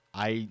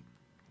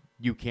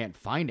 You can't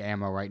find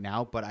ammo right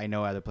now, but I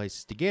know other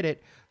places to get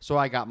it. So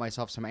I got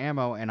myself some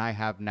ammo, and I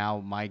have now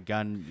my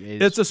gun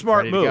is It's a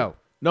smart ready move. to go.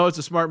 No, it's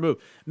a smart move.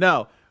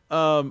 Now,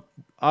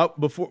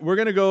 before we're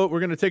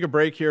gonna take a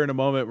break here in a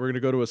moment. We're gonna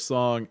go to a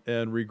song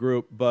and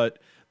regroup. But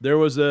there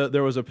was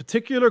a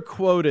particular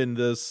quote in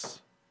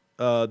this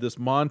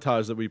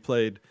montage that we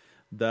played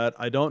that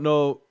I don't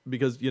know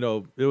because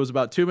it was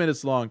about 2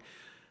 minutes long.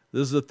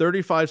 This is a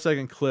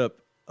 35-second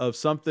clip of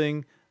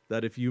something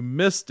that if you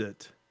missed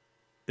it,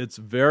 it's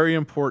very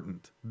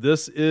important.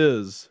 This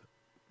is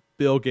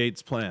Bill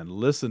Gates' plan.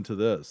 Listen to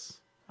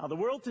this. The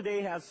world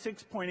today has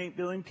 6.8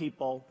 billion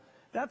people.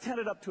 That's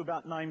headed up to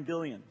about 9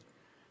 billion.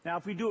 Now,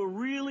 if we do a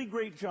really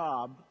great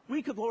job,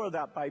 we could lower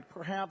that by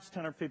perhaps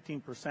 10 or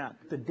 15%.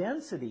 The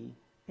density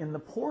in the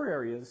poor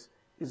areas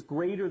is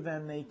greater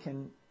than they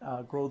can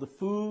grow the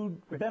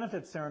food. The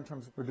benefits there in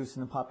terms of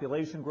reducing the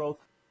population growth.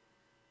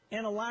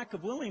 And a lack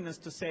of willingness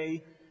to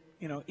say,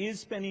 is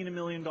spending $1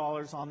 million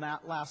on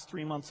that last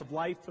 3 months of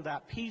life for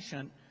that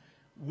patient,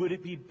 would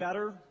it be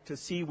better to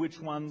see which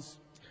ones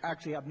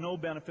actually have no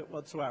benefit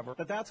whatsoever?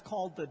 But that's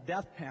called the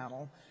death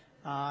panel,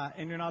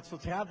 and you're not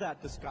supposed to have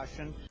that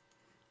discussion.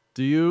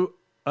 Do you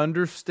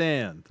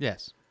understand?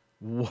 Yes.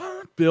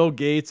 What Bill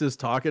Gates is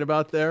talking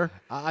about there?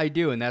 I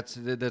do, and that's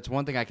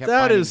one thing I kept That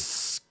finding. is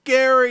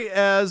scary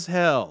as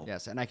hell.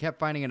 Yes, and I kept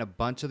finding in a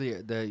bunch of the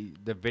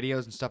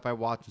videos and stuff I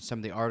watched and some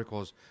of the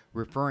articles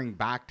referring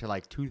back to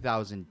like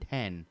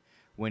 2010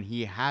 when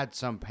he had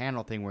some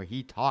panel thing where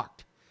he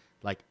talked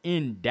like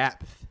in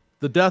depth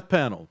The death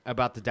panel.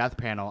 about the death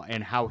panel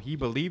and how he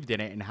believed in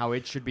it and how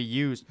it should be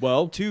used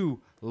Well,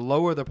 to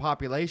lower the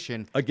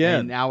population. Again.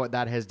 And now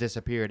that has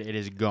disappeared. It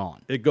is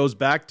gone. It goes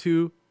back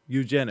to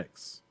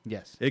eugenics.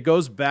 Yes. It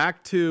goes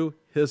back to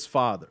his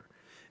father.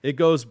 It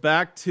goes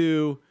back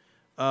to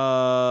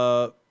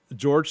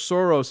George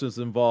Soros is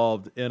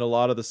involved in a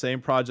lot of the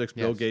same projects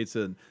Bill Yes. Gates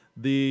in.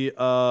 The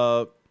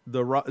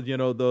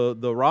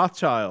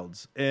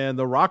Rothschilds and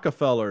the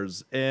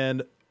Rockefellers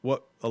and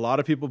what a lot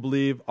of people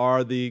believe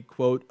are the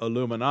quote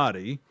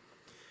Illuminati.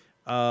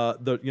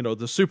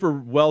 The super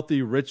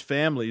wealthy rich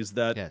families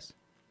that Yes.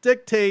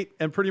 dictate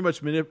and pretty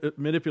much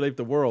manipulate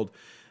the world.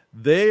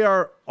 They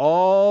are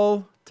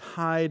all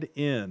tied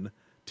in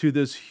to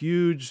this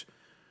huge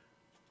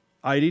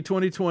ID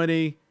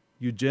 2020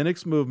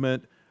 eugenics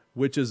movement,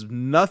 which is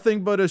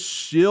nothing but a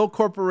shill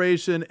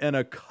corporation and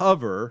a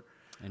cover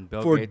And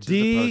Bill for Gates is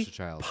the poster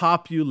child.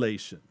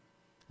 depopulation.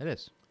 It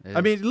is.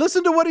 I mean,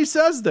 listen to what he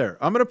says there.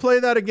 I'm going to play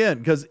that again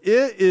because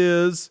it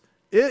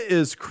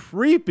is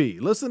creepy.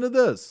 Listen to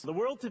this. The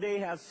world today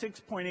has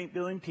 6.8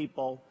 billion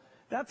people.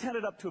 That's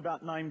headed up to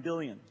about 9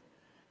 billion.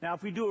 Now,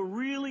 if we do a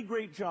really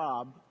great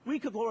job, we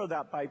could lower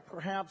that by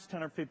perhaps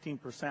 10 or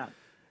 15%.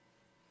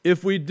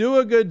 If we do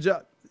a good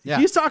job, Yeah.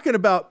 he's talking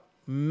about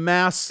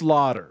mass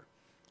slaughter,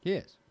 He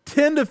is.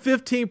 10 to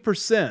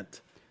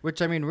 15%.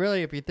 Which, I mean,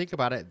 really, if you think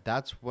about it,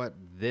 that's what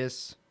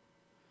this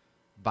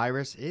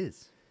virus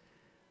is.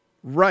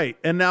 Right.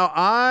 And now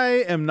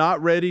I am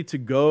not ready to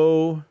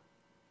go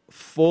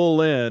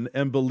full in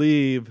and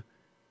believe,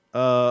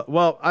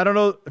 well, I don't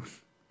know.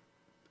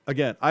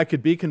 Again, I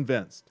could be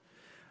convinced.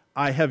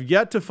 I have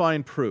yet to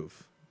find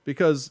proof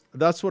because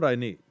that's what I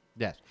need.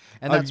 Yes.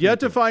 And I've that's yet me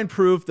to too. find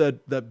proof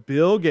that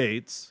Bill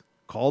Gates,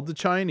 called the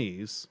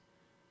Chinese,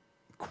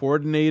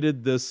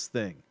 coordinated this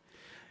thing.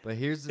 But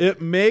here's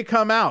It may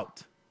come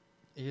out.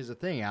 here's the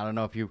thing. I don't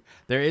know if you.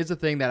 There is a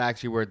thing that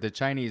actually where the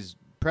Chinese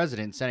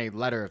president sent a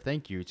letter of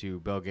thank you to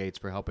Bill Gates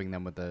for helping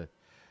them with the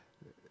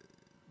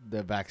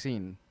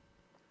vaccine,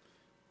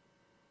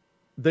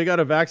 They got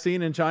a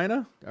vaccine in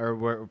China?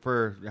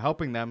 for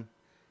helping them.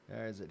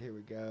 Where is it? Here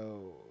we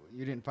go.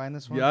 You didn't find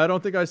this one? Yeah, I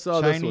don't think I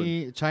saw this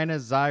one.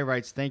 China's Zai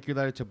writes thank you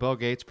letter to Bill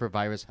Gates for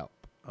virus help.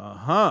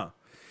 Uh-huh.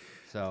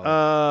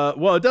 So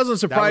Well, it doesn't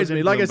surprise in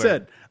me. Like I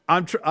Bloomberg.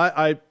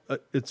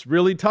 said, it's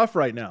really tough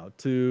right now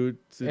to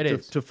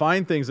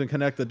find things and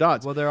connect the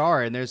dots. well, there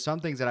are, and there's some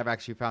things that I've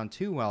actually found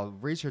too while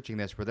researching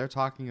this, where they're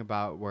talking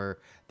about where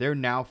they're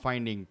now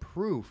finding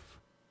proof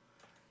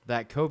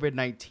that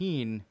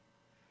COVID-19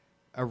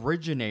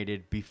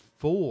 originated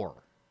before.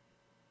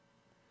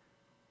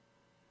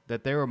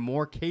 That there were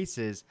more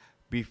cases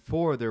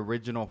before the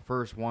original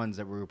first ones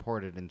that were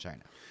reported in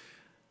China.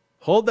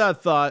 Hold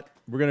that thought.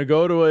 We're gonna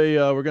go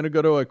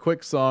to a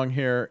quick song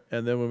here,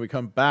 and then when we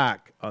come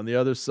back on the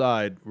other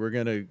side, we're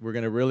gonna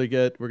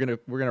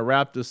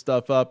wrap this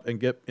stuff up and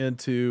get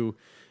into.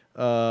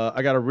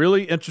 I got a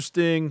really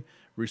interesting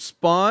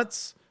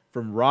response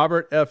from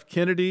Robert F.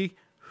 Kennedy,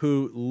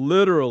 who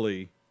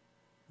literally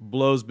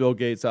blows Bill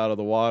Gates out of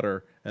the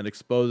water and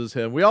exposes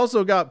him. We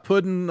also got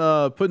putting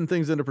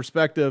things into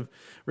perspective.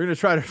 We're going to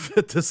try to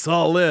fit this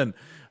all in.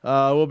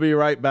 We'll be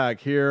right back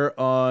here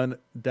on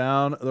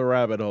Down the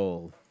Rabbit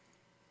Hole.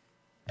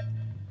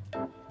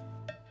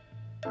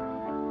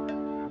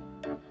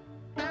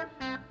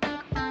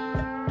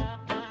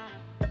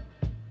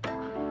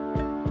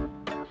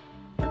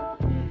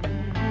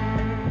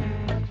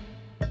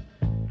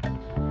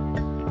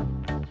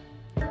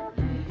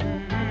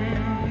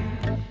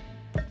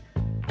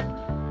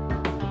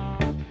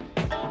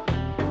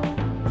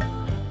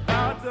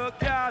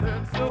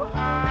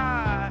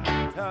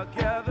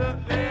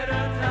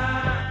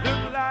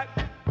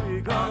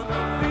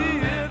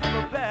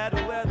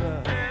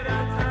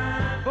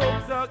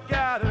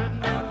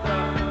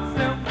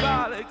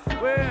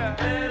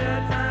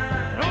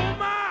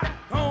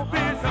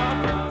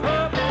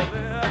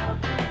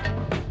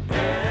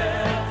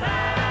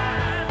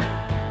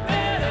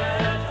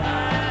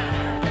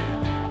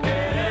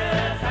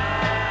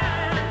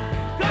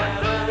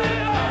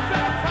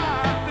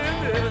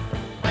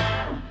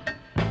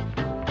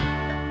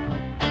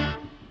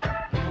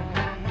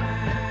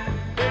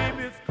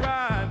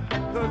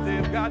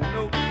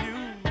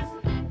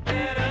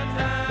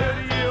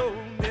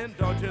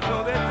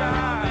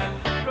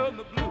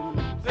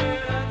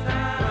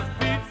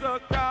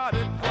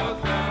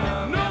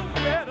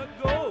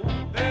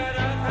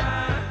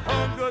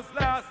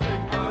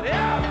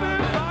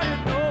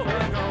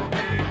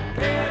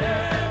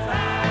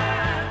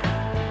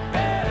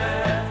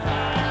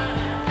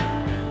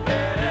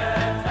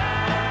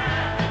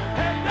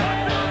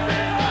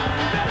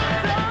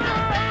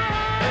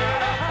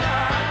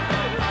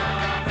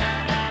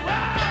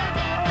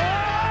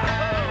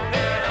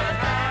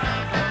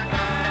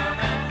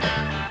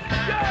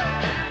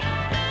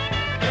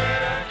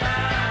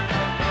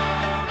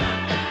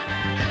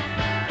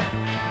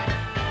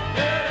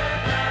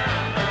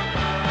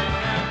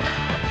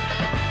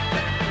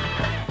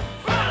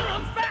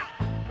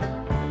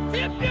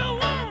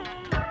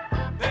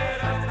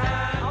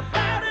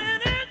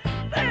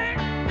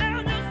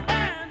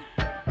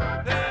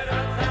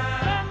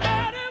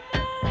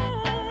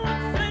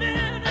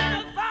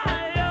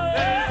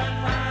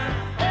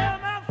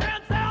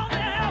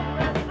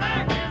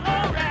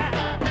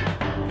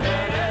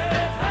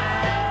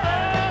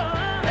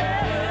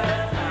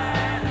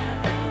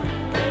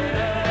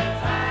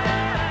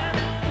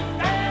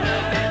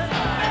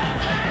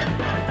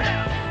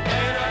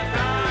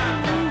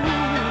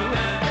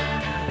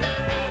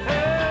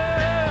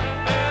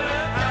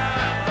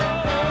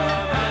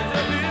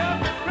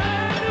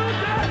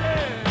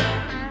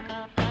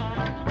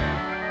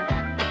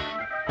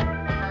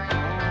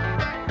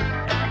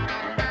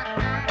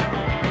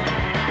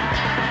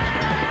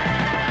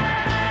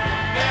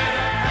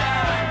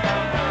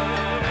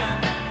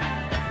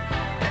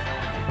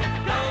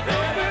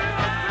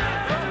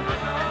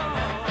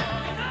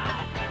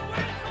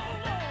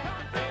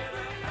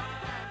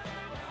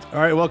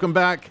 All right, welcome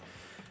back.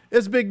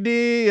 It's Big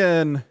D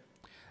and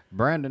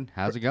Brandon,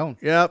 how's it going?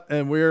 Yep,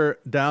 and we're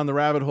down the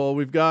rabbit hole.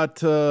 We've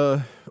got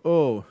a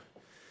little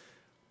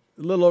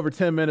over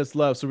 10 minutes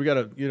left, so we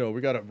gotta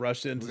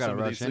rush into some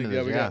of these things.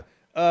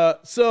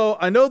 So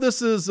I know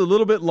this is a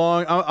little bit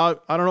long. I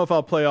don't know if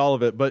I'll play all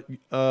of it, but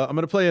I'm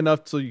gonna play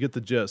enough so you get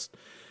the gist.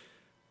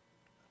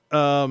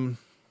 I'm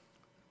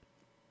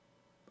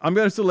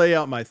going to lay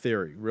out my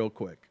theory real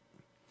quick.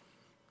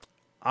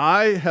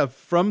 I have,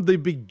 from the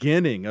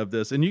beginning of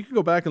this, and you can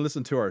go back and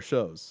listen to our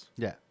shows.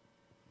 Yeah.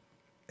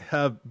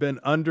 Have been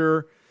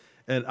under,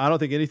 and I don't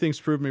think anything's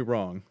proved me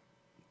wrong,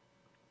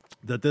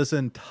 that this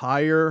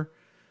entire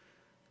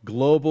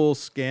global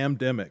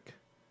scamdemic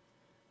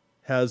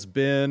has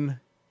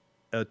been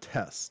a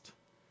test.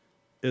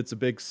 It's a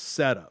big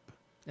setup.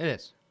 It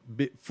is.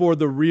 For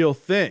the real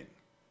thing.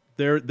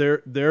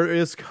 There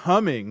is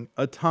coming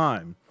a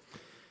time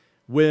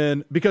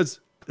when, because,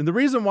 and the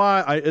reason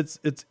why it's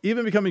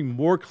even becoming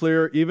more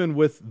clear, even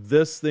with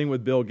this thing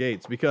with Bill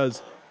Gates,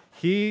 because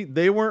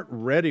they weren't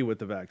ready with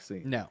the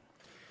vaccine. No.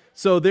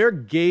 So they're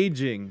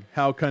gauging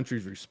how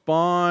countries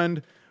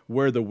respond,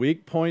 where the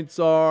weak points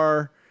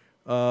are,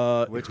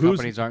 which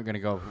companies aren't going to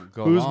go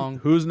along,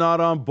 who's not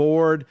on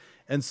board,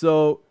 and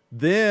so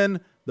then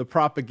the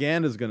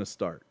propaganda is going to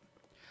start.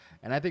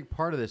 And I think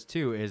part of this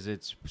too is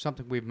it's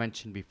something we've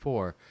mentioned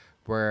before,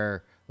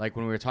 where like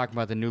when we were talking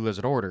about the New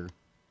Lizard Order,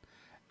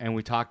 and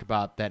we talked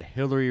about that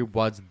Hillary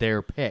was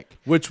their pick,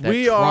 which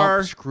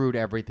Trump screwed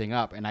everything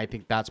up, and I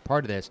think that's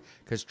part of this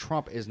because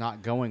Trump is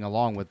not going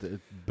along with the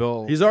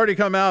Bill. He's already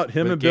come out. He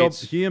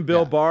and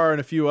Bill Barr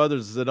and a few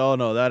others said, "Oh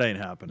no, that ain't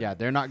happening." Yeah,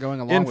 they're not going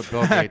along with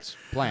Bill Gates'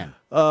 plan.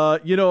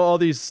 All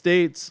these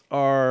states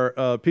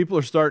are people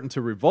are starting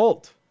to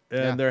revolt.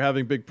 And they're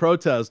having big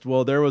protests.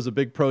 Well, there was a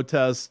big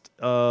protest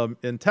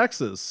in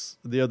Texas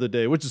the other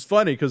day, which is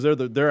funny because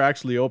they're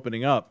actually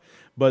opening up,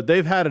 but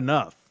they've had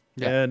enough.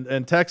 Yeah.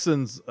 And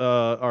Texans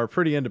are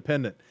pretty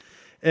independent,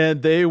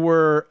 and they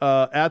were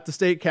at the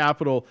state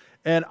capitol,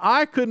 and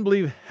I couldn't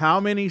believe how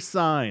many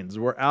signs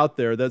were out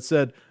there that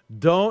said,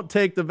 "Don't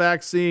take the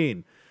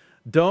vaccine,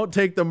 don't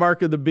take the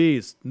mark of the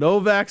beast,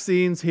 no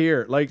vaccines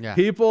here." I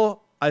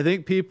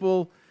think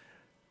people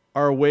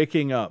are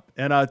waking up,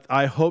 and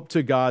I hope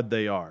to God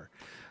they are.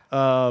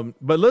 But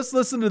let's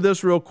listen to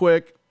this real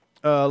quick.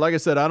 Like I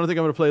said, I don't think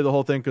I'm going to play the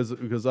whole thing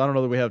because I don't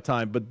know that we have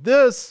time. But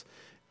this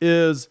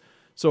is,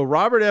 so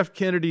Robert F.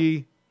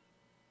 Kennedy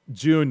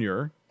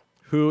Jr.,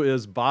 who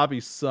is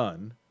Bobby's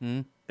son,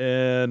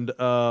 and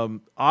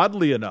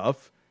oddly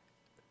enough,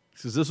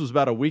 because this was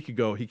about a week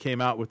ago, he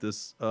came out with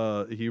this,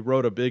 he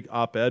wrote a big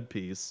op-ed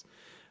piece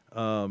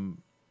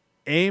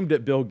aimed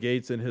at Bill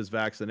Gates and his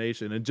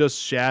vaccination and just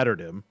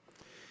shattered him.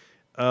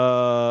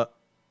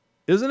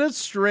 Isn't it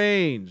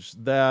strange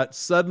that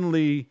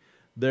suddenly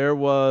there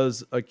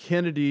was a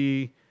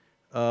Kennedy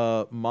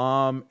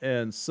mom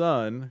and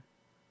son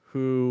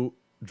who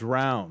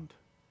drowned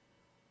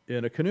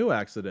in a canoe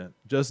accident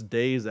just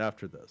days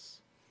after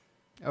this?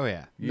 Oh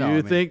yeah. You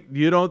don't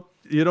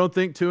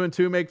think 2 and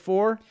 2 make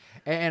 4?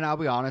 And I'll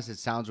be honest, it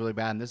sounds really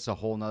bad, and this is a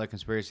whole nother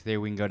conspiracy theory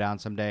we can go down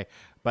someday.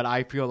 But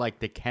I feel like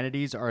the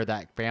Kennedys are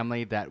that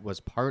family that was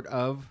part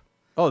of.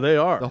 Oh, they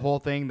are. The whole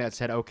thing that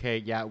said, okay,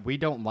 yeah, we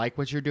don't like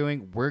what you're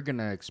doing. We're going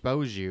to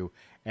expose you.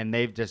 And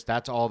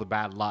that's all the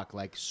bad luck.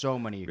 Like so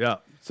many. Yeah.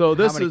 So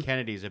how many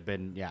Kennedys have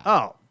been,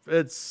 Oh,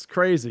 it's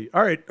crazy.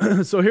 All right.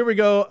 So here we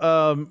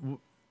go.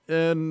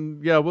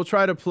 And we'll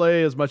try to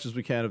play as much as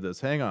we can of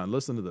this. Hang on.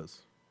 Listen to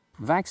this.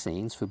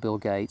 Vaccines for Bill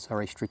Gates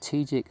are a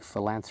strategic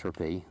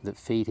philanthropy that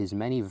feed his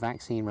many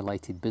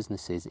vaccine-related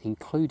businesses,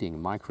 including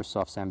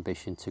Microsoft's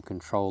ambition to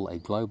control a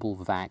global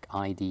vac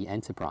ID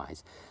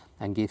enterprise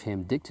and give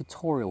him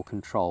dictatorial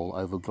control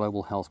over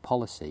global health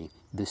policy,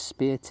 the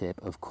spear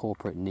tip of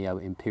corporate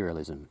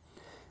neo-imperialism.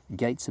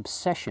 Gates'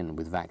 obsession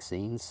with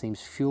vaccines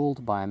seems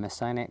fueled by a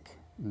messianic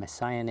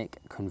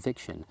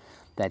conviction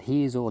that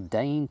he is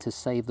ordained to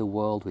save the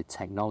world with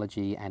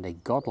technology and a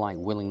godlike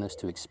willingness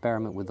to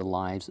experiment with the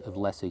lives of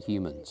lesser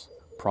humans.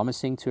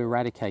 Promising to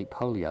eradicate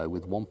polio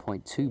with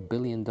 $1.2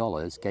 billion,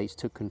 Gates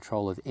took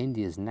control of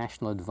India's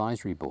National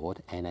Advisory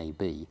Board,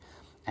 NAB,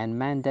 and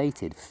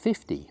mandated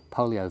 50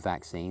 polio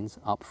vaccines,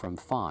 up from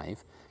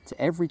 5,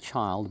 to every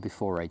child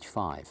before age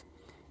 5.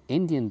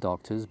 Indian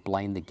doctors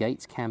blame the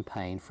Gates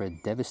campaign for a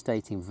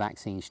devastating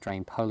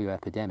vaccine-strain polio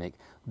epidemic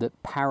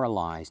that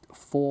paralyzed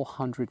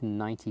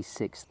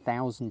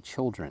 496,000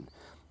 children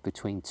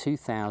between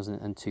 2000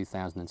 and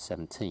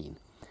 2017.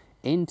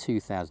 In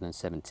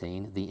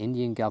 2017, the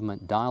Indian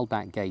government dialed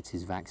back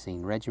Gates'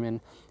 vaccine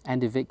regimen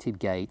and evicted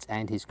Gates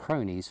and his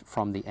cronies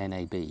from the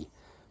NAB.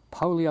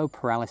 Polio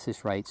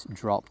paralysis rates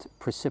dropped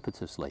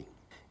precipitously.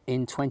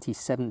 In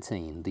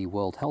 2017, the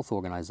World Health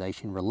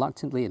Organization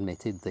reluctantly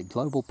admitted that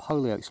global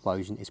polio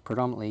explosion is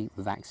predominantly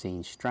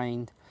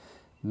vaccine-strained,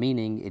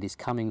 meaning it is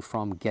coming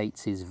from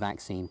Gates'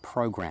 vaccine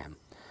program.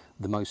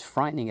 The most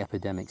frightening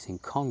epidemics in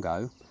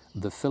Congo,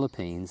 the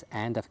Philippines,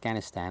 and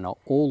Afghanistan are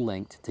all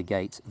linked to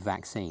Gates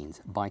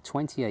vaccines. By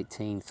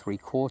 2018,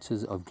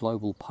 3/4 of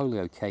global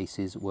polio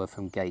cases were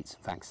from Gates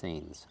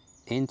vaccines.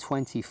 In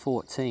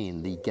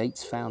 2014, the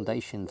Gates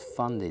Foundation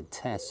funded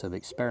tests of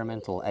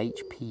experimental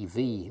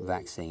HPV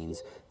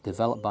vaccines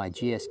developed by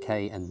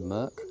GSK and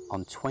Merck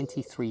on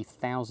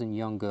 23,000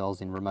 young girls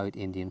in remote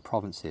Indian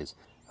provinces.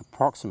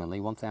 Approximately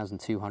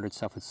 1,200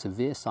 suffered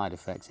severe side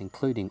effects,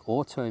 including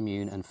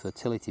autoimmune and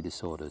fertility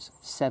disorders.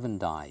 7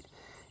 died.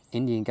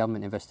 Indian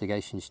government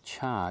investigations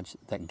charged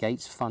that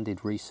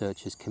Gates-funded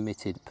researchers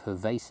committed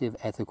pervasive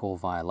ethical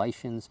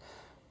violations,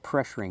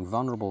 pressuring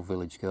vulnerable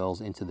village girls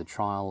into the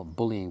trial,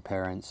 bullying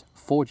parents,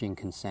 forging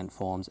consent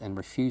forms, and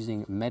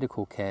refusing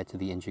medical care to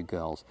the injured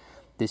girls.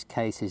 This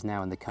case is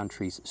now in the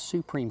country's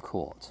Supreme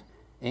Court.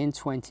 In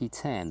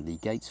 2010, the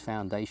Gates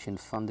Foundation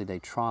funded a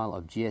trial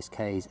of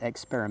GSK's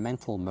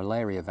experimental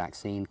malaria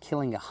vaccine,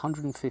 killing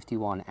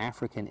 151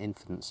 African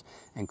infants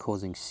and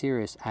causing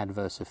serious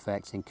adverse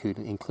effects,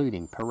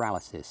 including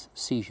paralysis,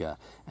 seizure,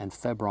 and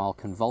febrile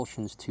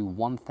convulsions to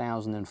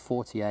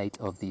 1,048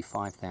 of the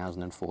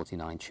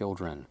 5,049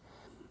 children.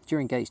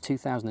 During Gates'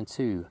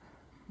 2002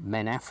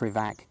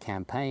 MENAFRIVAC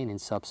campaign in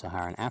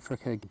sub-Saharan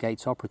Africa,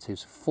 Gates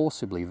operatives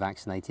forcibly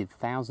vaccinated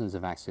thousands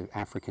of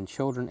African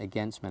children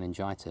against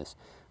meningitis.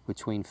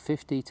 Between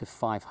 50 to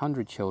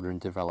 500 children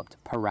developed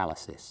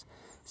paralysis.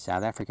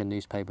 South African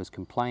newspapers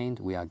complained,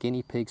 "We are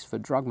guinea pigs for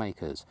drug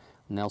makers."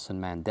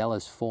 Nelson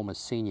Mandela's former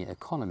senior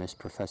economist,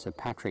 Professor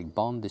Patrick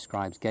Bond,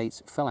 describes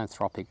Gates'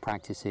 philanthropic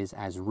practices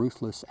as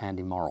ruthless and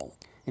immoral.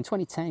 In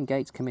 2010,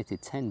 Gates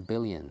committed $10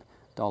 billion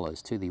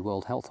to the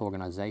World Health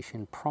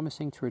Organization,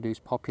 promising to reduce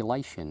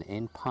population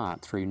in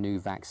part through new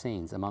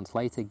vaccines. A month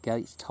later,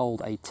 Gates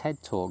told a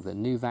TED Talk that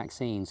new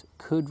vaccines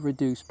could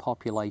reduce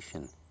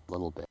population a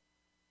little bit.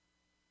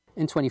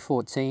 In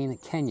 2014,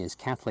 Kenya's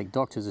Catholic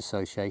Doctors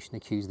Association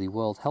accused the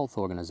World Health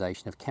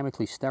Organization of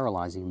chemically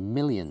sterilizing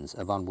millions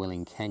of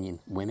unwilling Kenyan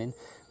women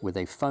with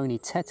a phony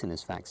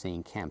tetanus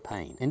vaccine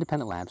campaign.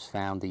 Independent labs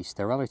found the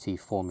sterility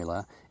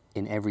formula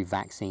in every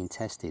vaccine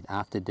tested.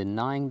 After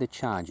denying the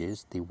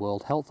charges, the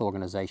World Health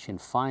Organization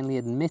finally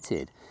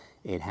admitted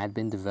it had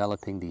been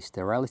developing the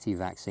sterility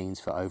vaccines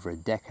for over a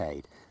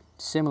decade.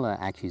 Similar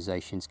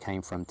accusations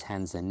came from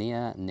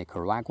Tanzania,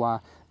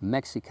 Nicaragua,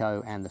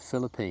 Mexico, and the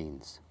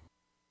Philippines.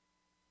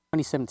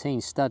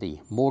 2017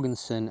 study,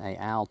 Morganson et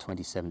al.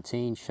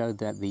 2017, showed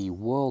that the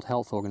World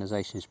Health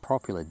Organization's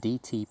popular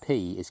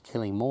DTP is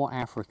killing more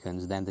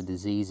Africans than the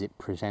disease it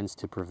pretends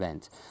to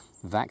prevent.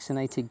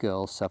 Vaccinated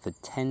girls suffered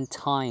 10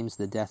 times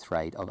the death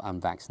rate of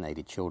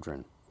unvaccinated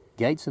children.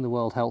 Gates and the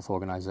World Health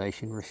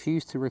Organization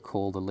refused to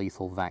recall the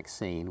lethal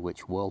vaccine,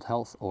 which World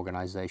Health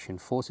Organization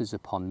forces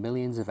upon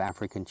millions of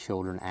African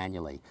children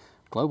annually.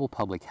 Global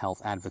public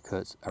health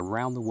advocates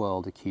around the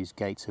world accuse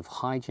Gates of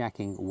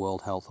hijacking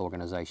World Health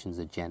Organization's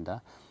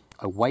agenda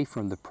away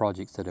from the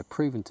projects that are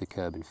proven to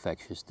curb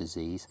infectious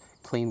disease,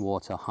 clean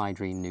water,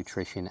 hygiene,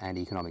 nutrition, and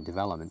economic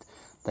development.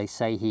 They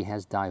say he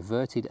has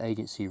diverted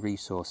agency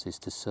resources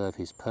to serve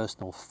his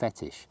personal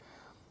fetish,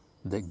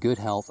 that good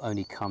health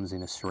only comes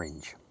in a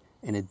syringe.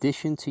 In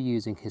addition to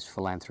using his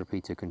philanthropy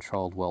to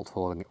control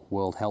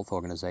World Health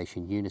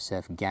Organization,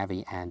 UNICEF,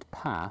 Gavi, and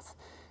PATH,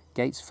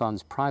 Gates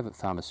funds private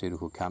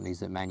pharmaceutical companies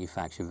that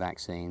manufacture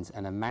vaccines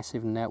and a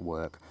massive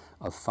network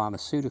of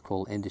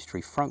pharmaceutical industry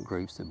front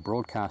groups that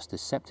broadcast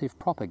deceptive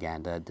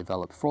propaganda,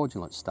 develop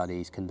fraudulent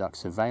studies, conduct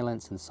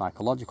surveillance and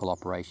psychological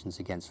operations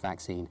against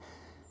vaccine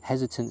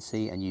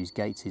hesitancy, and use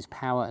Gates'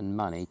 power and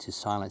money to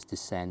silence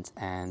dissent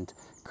and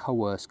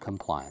coerce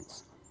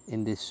compliance.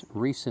 In this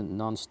recent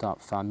non-stop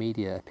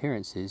media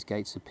appearances,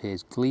 Gates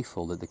appears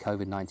gleeful that the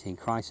COVID-19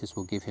 crisis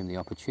will give him the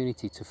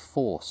opportunity to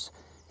force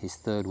his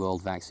third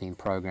world vaccine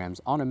programs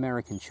on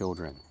American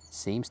children.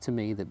 Seems to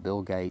me that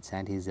Bill Gates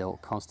and his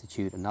ilk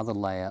constitute another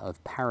layer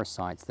of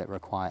parasites that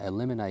require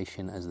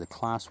elimination as the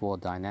class war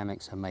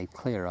dynamics are made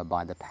clearer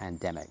by the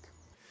pandemic.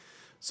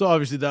 So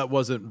obviously that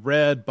wasn't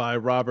read by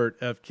Robert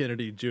F.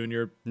 Kennedy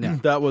Jr. No.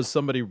 That was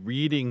somebody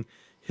reading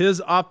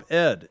his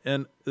op-ed.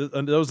 And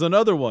there was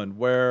another one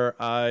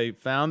where I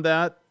found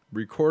that,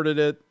 recorded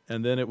it,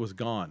 and then it was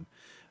gone.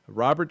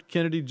 Robert F.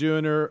 Kennedy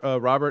Jr.,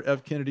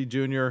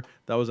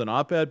 that was an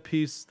op-ed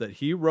piece that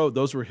he wrote.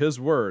 Those were his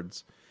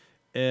words.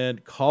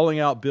 And calling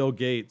out Bill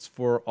Gates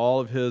for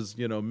all of his,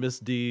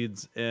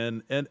 misdeeds.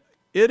 And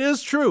it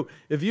is true.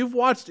 If you've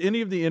watched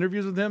any of the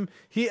interviews with him,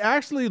 he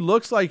actually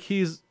looks like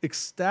he's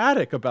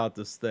ecstatic about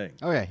this thing.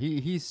 Oh, yeah.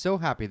 He's so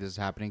happy this is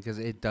happening because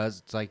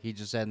it's like he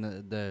just said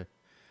in the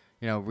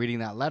reading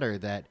that letter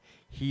that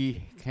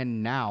he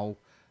can now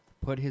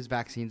put his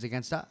vaccines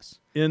against us.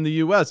 In the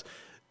U.S.,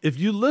 if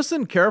you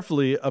listen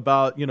carefully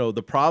about,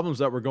 the problems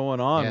that were going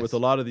on with a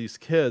lot of these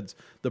kids,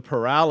 the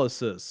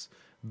paralysis,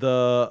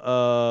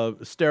 the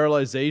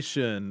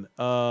sterilization,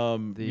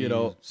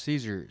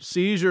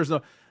 seizures,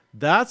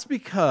 that's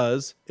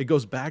because it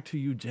goes back to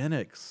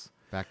eugenics.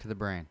 Back to the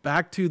brain.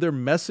 Back to they're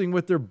messing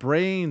with their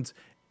brains.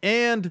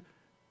 And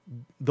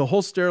the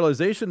whole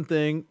sterilization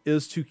thing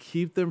is to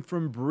keep them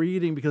from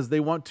breeding because they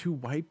want to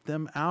wipe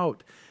them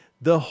out.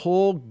 The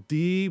whole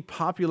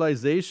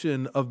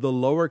depopulation of the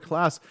lower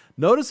class.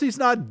 Notice he's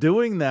not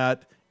doing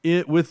that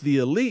with the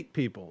elite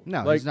people.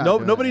 No, like he's not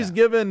doing nobody's that.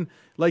 given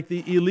like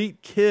the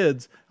elite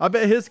kids. I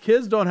bet his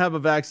kids don't have a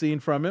vaccine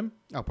from him.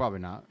 Oh, probably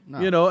not. No.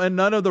 You know, and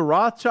none of the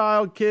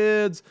Rothschild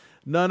kids,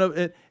 none of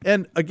it.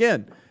 And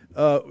again,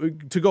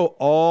 to go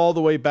all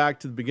the way back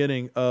to the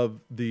beginning of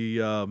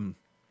the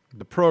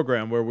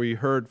program where we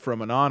heard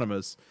from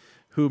Anonymous,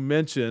 who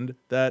mentioned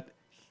that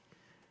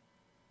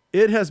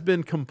it has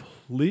been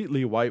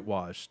completely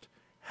whitewashed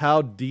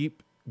how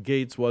deep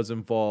Gates was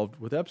involved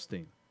with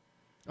Epstein.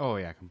 Oh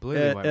yeah,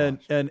 completely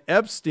whitewashed. And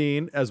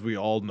Epstein, as we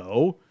all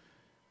know,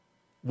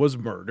 was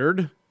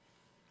murdered.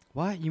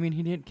 What? You mean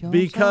he didn't kill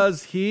himself?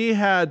 Because he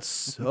had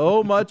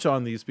so much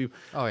on these people.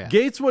 Oh, yeah.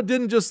 Gates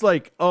didn't just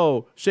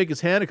shake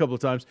his hand a couple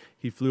of times.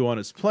 He flew on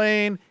his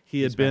plane.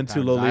 He had been to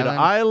spent time on Lolita his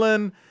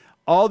Island.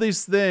 All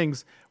these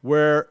things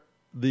where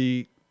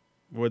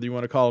whether you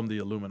want to call them the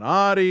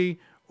Illuminati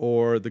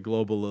or the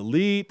global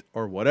elite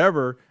or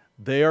whatever,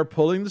 they are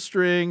pulling the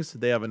strings.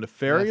 They have a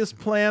nefarious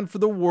plan for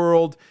the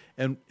world,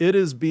 and it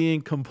is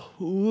being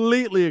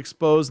completely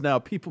exposed now.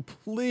 People,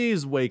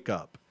 please wake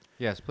up.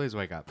 Yes, please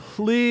wake up.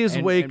 Please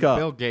wake up.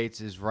 Bill Gates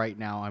is right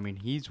now. I mean,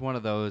 he's one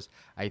of those.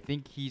 I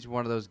think he's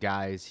one of those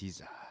guys.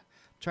 He's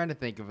trying to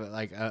think of it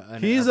like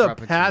he's a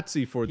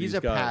patsy for these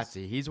guys. He's a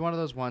patsy. He's one of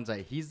those ones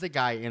that he's the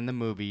guy in the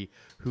movie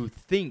who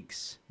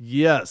thinks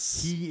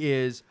yes he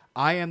is.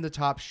 I am the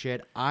top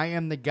shit. I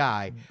am the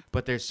guy.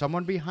 But there's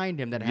someone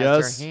behind him that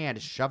has their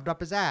hand shoved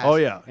up his ass. Oh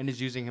yeah, and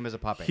is using him as a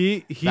puppet.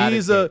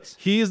 He's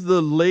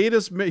the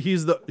latest.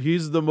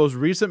 He's the most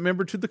recent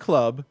member to the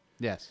club.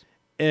 Yes.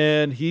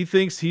 And he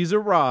thinks he's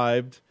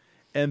arrived,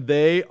 and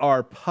they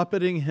are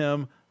puppeting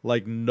him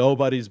like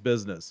nobody's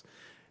business.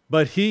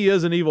 But he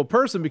is an evil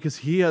person because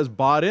he has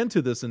bought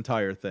into this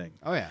entire thing.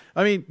 Oh, yeah.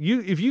 I mean,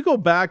 if you go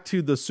back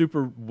to the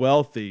super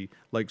wealthy,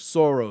 like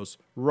Soros,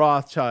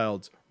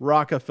 Rothschilds,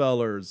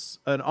 Rockefellers,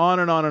 and on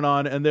and on and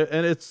on, and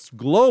it's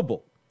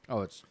global.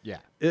 Oh, it's, yeah.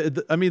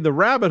 I mean, the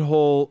rabbit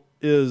hole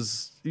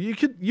is, you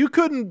could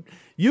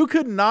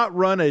not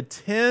run a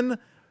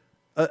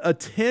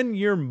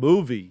 10-year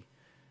movie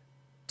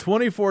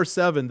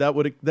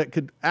 24/7 that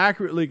could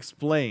accurately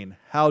explain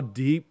how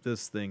deep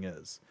this thing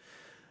is.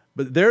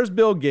 But there's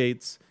Bill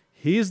Gates.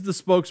 He's the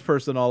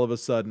spokesperson all of a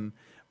sudden.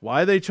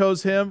 Why they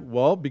chose him?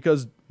 Well,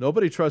 because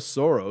nobody trusts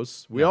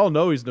Soros. We all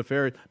know he's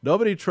nefarious.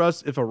 Nobody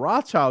trusts, if a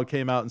Rothschild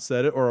came out and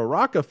said it, or a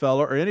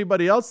Rockefeller, or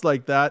anybody else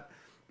like that,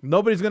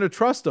 nobody's going to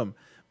trust him.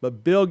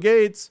 But Bill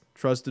Gates,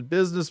 trusted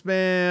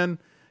businessman.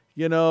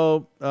 You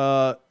know,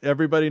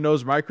 everybody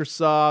knows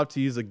Microsoft.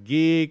 He's a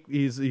geek.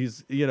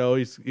 He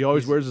always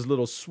wears his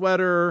little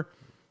sweater.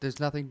 There's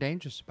nothing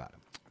dangerous about him.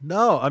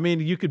 No, I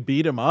mean, you could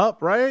beat him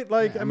up, right?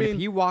 Like, I mean, if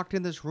he walked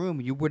in this room,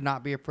 you would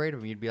not be afraid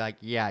of him. You'd be like,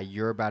 yeah,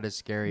 you're about as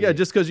scary. Yeah,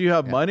 just because you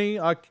have money,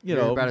 you're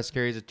about as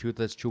scary as a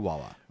toothless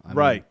chihuahua.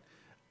 Right.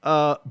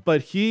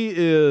 But he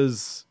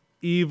is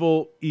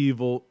evil,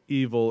 evil,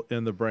 evil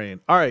in the brain.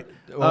 All right.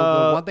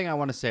 Well, the one thing I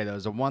want to say, though,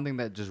 is the one thing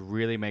that just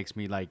really makes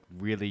me, like,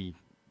 really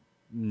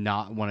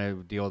not want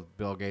to deal with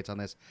Bill Gates on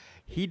this.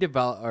 He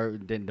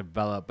didn't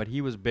develop, but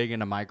he was big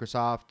into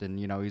Microsoft, and,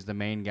 he's the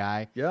main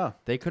guy. Yeah.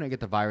 They couldn't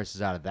get the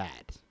viruses out of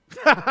that.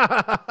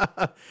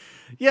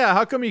 Yeah,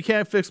 how come you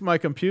can't fix my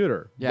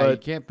computer? Yeah, you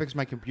can't fix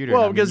my computer.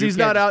 Well, because he's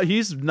not out.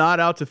 He's not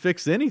out to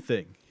fix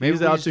anything. Maybe he's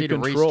we out just to need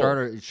control.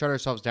 to shut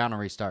ourselves down and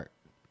restart.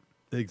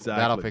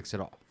 Exactly. That'll fix it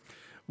all.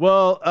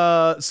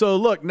 Well, so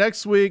look,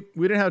 next week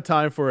we didn't have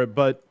time for it,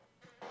 but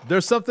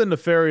there's something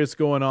nefarious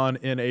going on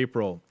in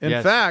April.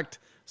 In fact,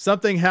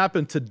 something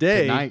happened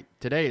today.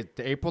 Today,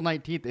 April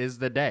 19th is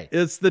the day.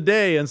 It's the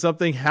day, and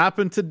something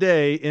happened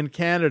today in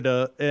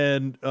Canada,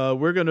 and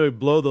we're going to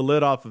blow the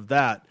lid off of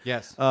that.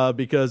 Yes.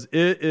 Because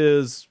it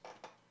is,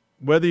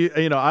 whether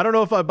I don't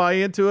know if I buy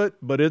into it,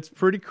 but it's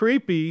pretty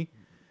creepy.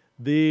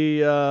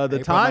 The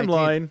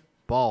timeline. 19th,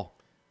 ball.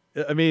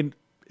 I mean,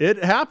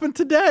 it happened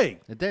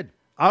today. It did.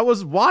 I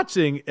was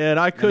watching, and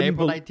I couldn't.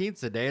 April 19th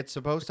is the day it's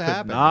supposed to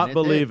happen. Not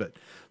believe it.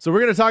 So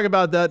we're going to talk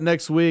about that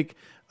next week.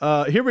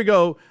 Here we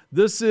go.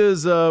 This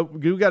is,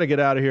 we got to get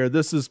out of here.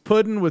 This is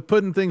Puddin' with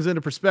Putting Things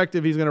into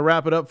Perspective. He's going to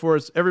wrap it up for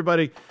us.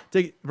 Everybody,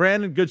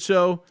 Brandon, good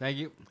show. Thank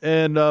you.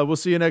 And we'll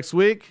see you next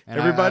week, and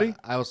everybody.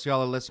 I will see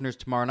all the listeners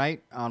tomorrow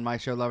night on my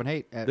show, Love and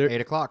Hate, at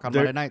 8 o'clock on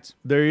Monday nights.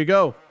 There you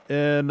go.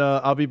 And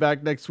I'll be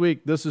back next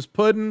week. This is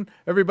Puddin'.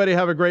 Everybody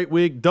have a great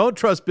week. Don't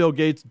trust Bill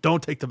Gates.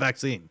 Don't take the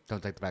vaccine.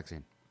 Don't take the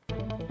vaccine.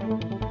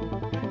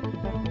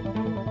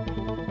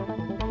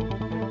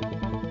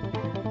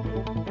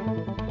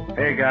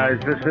 Hey guys,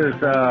 this is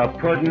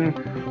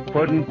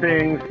putting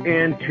things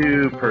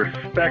into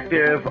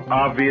perspective.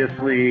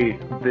 Obviously,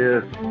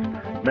 this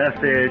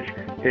message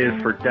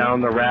is for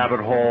Down the Rabbit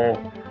Hole.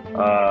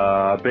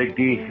 Big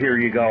D, here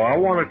you go. I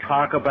want to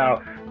talk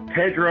about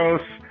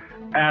Tedros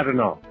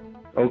Adhanom.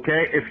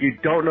 Okay, if you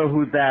don't know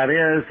who that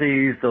is,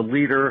 he's the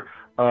leader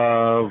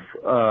of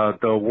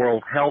the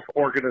World Health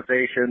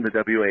Organization,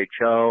 the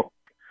WHO.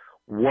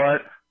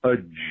 What a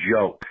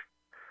joke.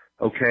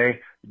 Okay,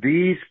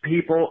 these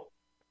people,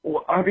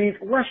 I mean,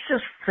 let's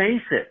just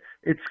face it.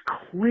 It's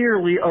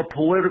clearly a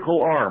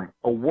political arm,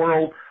 a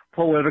world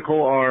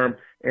political arm.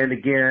 And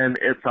again,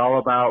 it's all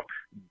about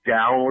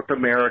down with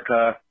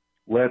America.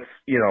 Let's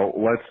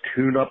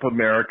tune up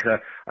America.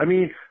 I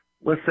mean,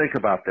 let's think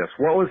about this.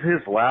 What was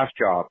his last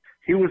job?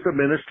 He was the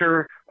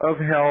Minister of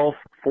Health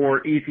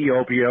for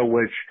Ethiopia,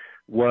 which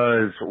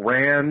was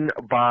ran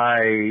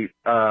by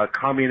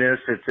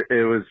communists.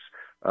 It was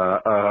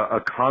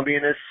a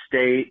communist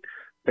state,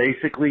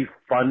 basically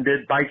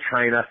funded by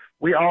China.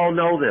 We all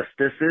know this.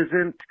 This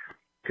isn't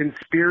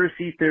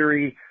conspiracy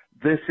theory.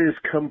 This is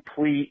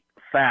complete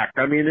fact.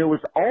 I mean, it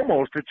was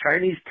almost a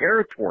Chinese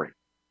territory.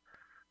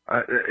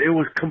 It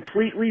was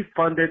completely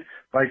funded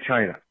by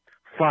China.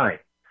 Fine.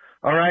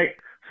 All right.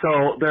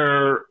 So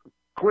they're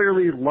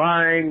clearly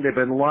lying. They've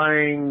been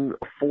lying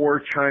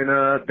for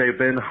China. They've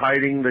been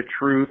hiding the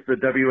truth, the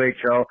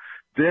WHO.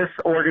 This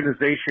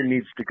organization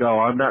needs to go.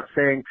 I'm not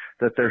saying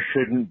that there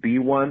shouldn't be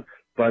one,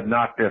 but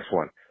not this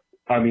one.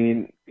 I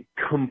mean,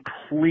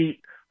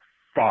 complete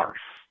farce.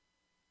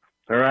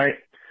 All right?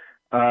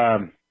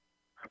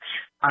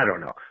 I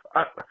don't know.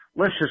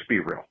 Let's just be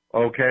real,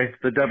 okay?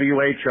 The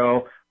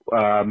WHO,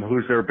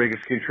 who's their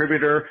biggest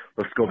contributor?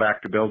 Let's go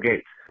back to Bill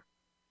Gates.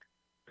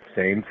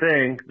 Same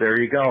thing.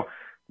 There you go.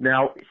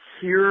 Now,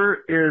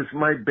 here is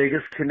my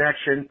biggest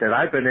connection that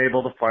I've been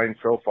able to find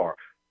so far.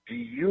 Do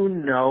you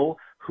know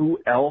who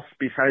else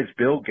besides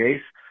Bill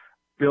Gates?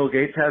 Bill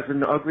Gates has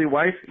an ugly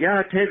wife?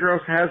 Yeah,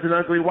 Tedros has an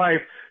ugly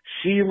wife.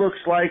 She looks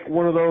like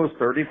one of those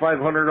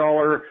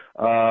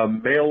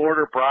 $3,500 mail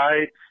order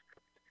brides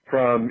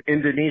from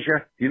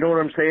Indonesia. You know what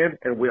I'm saying?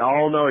 And we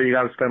all know you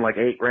got to spend like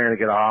 $8,000 to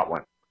get a hot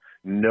one.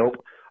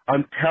 Nope.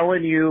 I'm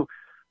telling you,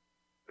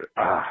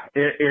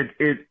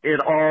 it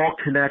all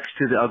connects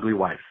to the ugly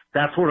wife.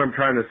 That's what I'm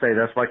trying to say.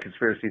 That's my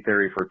conspiracy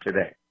theory for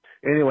today.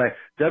 Anyway,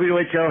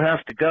 WHO has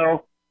to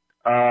go.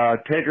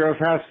 Tedros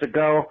has to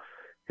go.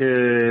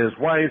 His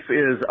wife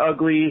is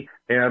ugly,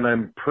 and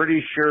I'm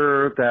pretty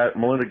sure that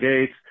Melinda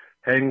Gates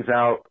hangs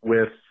out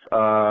with,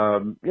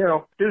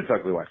 dude's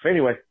ugly wife.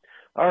 Anyway,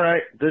 all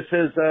right, this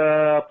is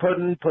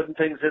putting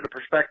things into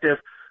perspective.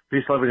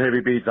 Peace, love, and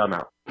heavy beads. I'm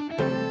out.